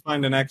try to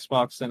find an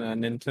Xbox and a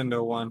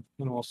Nintendo one,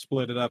 and we'll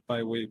split it up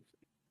by week.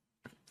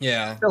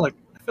 Yeah. I feel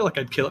like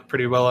I'd kill it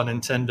pretty well on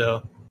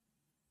Nintendo.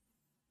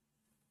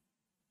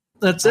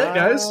 That's it,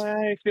 guys.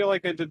 I feel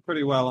like I did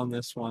pretty well on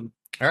this one.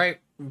 All right.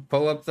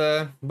 Pull up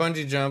the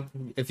bungee jump.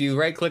 If you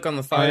right click on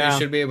the file, yeah. you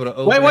should be able to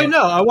open Wait, it.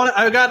 no. I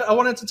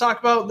wanted to talk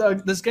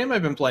about this game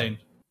I've been playing.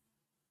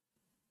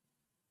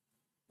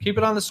 Keep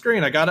it on the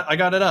screen. I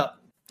got it up.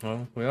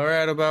 Well, we are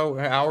at about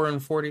an hour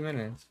and 40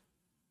 minutes.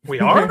 We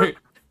are?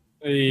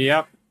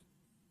 Yep.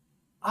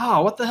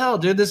 Oh, what the hell,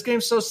 dude? This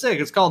game's so sick.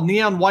 It's called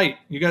Neon White.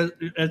 You guys,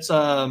 it's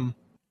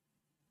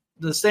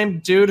the same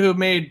dude who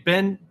made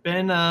Ben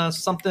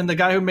something, the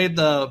guy who made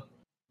the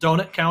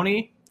Donut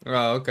County,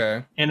 Oh,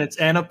 okay. and it's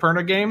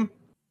Annapurna game.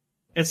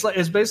 It's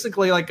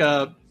basically like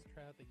a.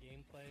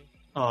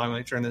 Oh, I'm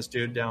gonna turn this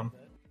dude down.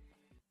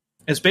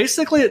 It's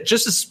basically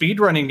just a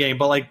speedrunning game,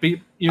 but like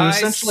you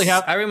essentially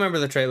have. I remember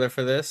the trailer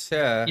for this.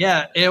 Yeah.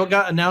 Yeah, it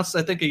got announced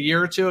I think a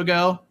year or two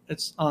ago.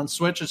 It's on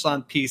Switch. It's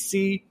on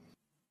PC.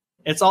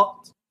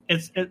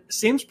 It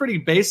seems pretty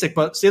basic,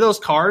 but see those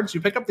cards?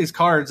 You pick up these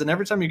cards, and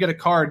every time you get a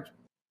card,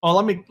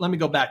 let me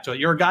go back to it.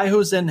 You're a guy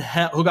who's in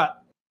who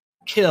got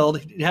killed.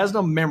 He has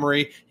no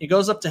memory. He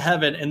goes up to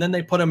heaven, and then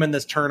they put him in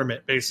this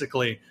tournament,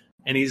 basically,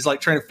 and he's like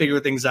trying to figure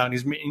things out. And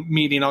he's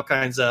meeting all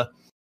kinds of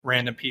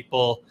random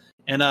people,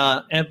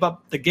 but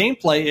the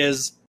gameplay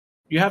is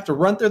you have to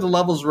run through the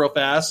levels real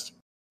fast.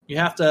 You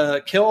have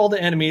to kill all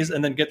the enemies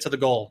and then get to the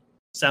goal.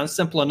 Sounds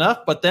simple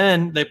enough, but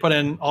then they put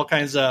in all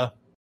kinds of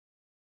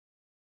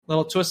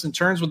little twists and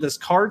turns with this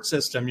card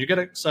system.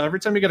 So every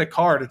time you get a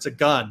card, it's a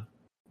gun,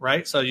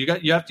 right? So you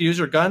have to use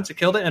your gun to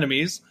kill the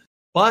enemies,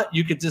 but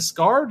you could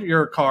discard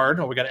your card.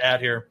 Oh, we got to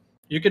add here.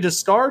 You could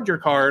discard your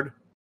card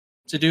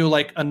to do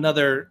like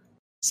another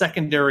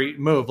secondary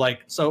move.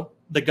 Like, so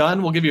the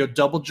gun will give you a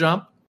double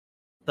jump.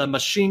 The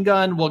machine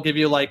gun will give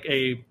you like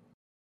a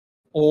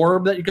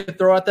orb that you could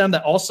throw at them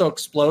that also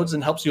explodes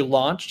and helps you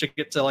launch to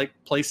get to like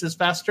places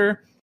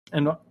faster.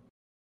 And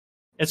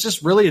it's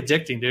just really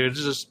addicting, dude.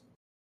 It's just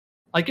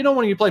like, you know,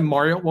 when we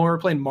were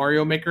playing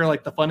Mario Maker,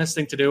 like the funnest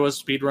thing to do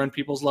was speedrun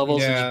people's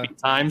levels and just beat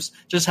times.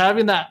 Just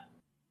having that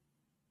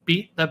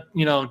beat that,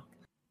 you know,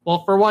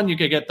 well, for one, you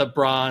could get the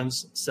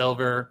bronze,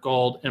 silver,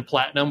 gold, and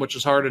platinum, which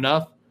is hard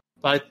enough.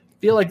 But I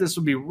feel like this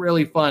would be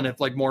really fun if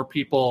like more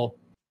people,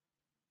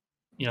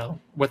 you know,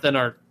 within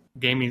our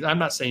gaming. I'm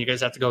not saying you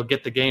guys have to go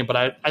get the game, but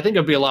I think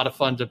it'd be a lot of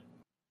fun to.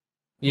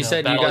 You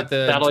said battle, you got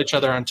the battle each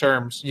other on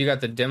terms. You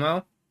got the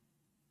demo.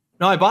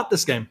 No, I bought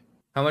this game.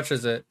 How much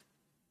is it?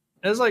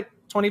 It was like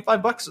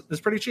 $25. It's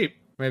pretty cheap.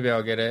 Maybe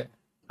I'll get it.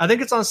 I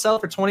think it's on sale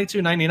for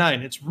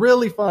 $22.99. It's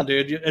really fun,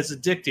 dude. It's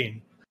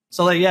addicting.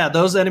 So like, yeah,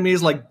 those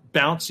enemies like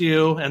bounce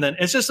you, and then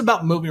it's just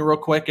about moving real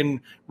quick and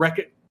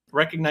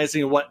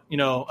recognizing what, you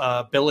know,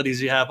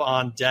 abilities you have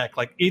on deck.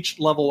 Like each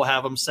level will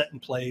have them set in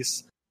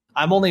place.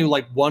 I'm only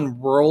like one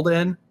world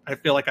in. I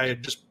feel like I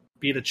had just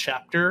beat a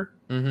chapter.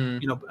 Mm-hmm.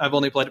 You know, I've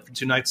only played it for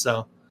 2 nights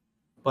though,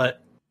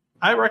 but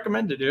I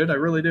recommend it, dude. I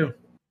really do.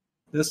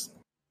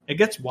 It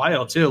gets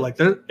wild too. Like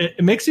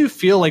it makes you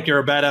feel like you're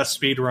a badass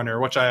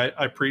speedrunner, which I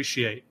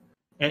appreciate.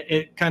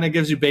 It kind of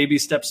gives you baby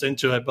steps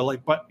into it,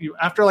 but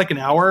after like an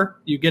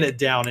hour, you get it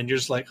down and you're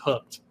just like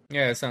hooked.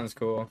 Yeah, it sounds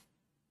cool.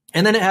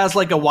 And then it has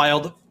like a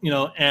wild, you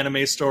know,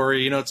 anime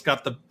story. You know, it's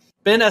got the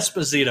Ben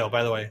Esposito,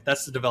 by the way.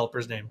 That's the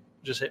developer's name.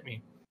 Just hit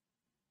me.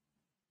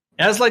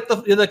 It has like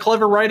the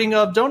clever writing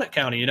of Donut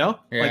County, you know?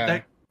 Yeah. Like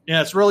that.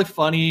 Yeah, it's really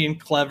funny and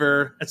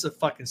clever. It's a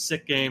fucking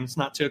sick game. It's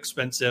not too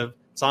expensive.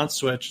 It's on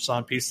Switch. It's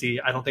on PC.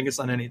 I don't think it's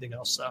on anything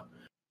else. So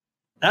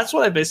that's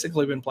what I've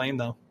basically been playing,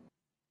 though.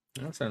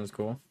 That sounds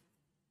cool.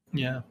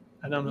 Yeah.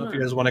 I don't know if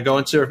you guys want to go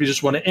into or if you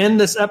just want to end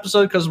this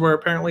episode because we're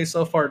apparently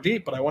so far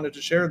deep, but I wanted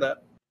to share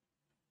that.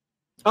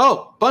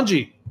 Oh,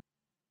 Bungie.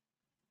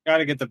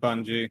 Gotta get the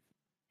Bungie.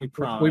 We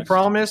promised. We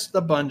promised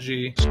the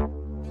Bungie.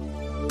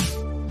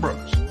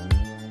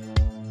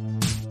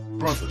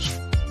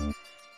 Brothers.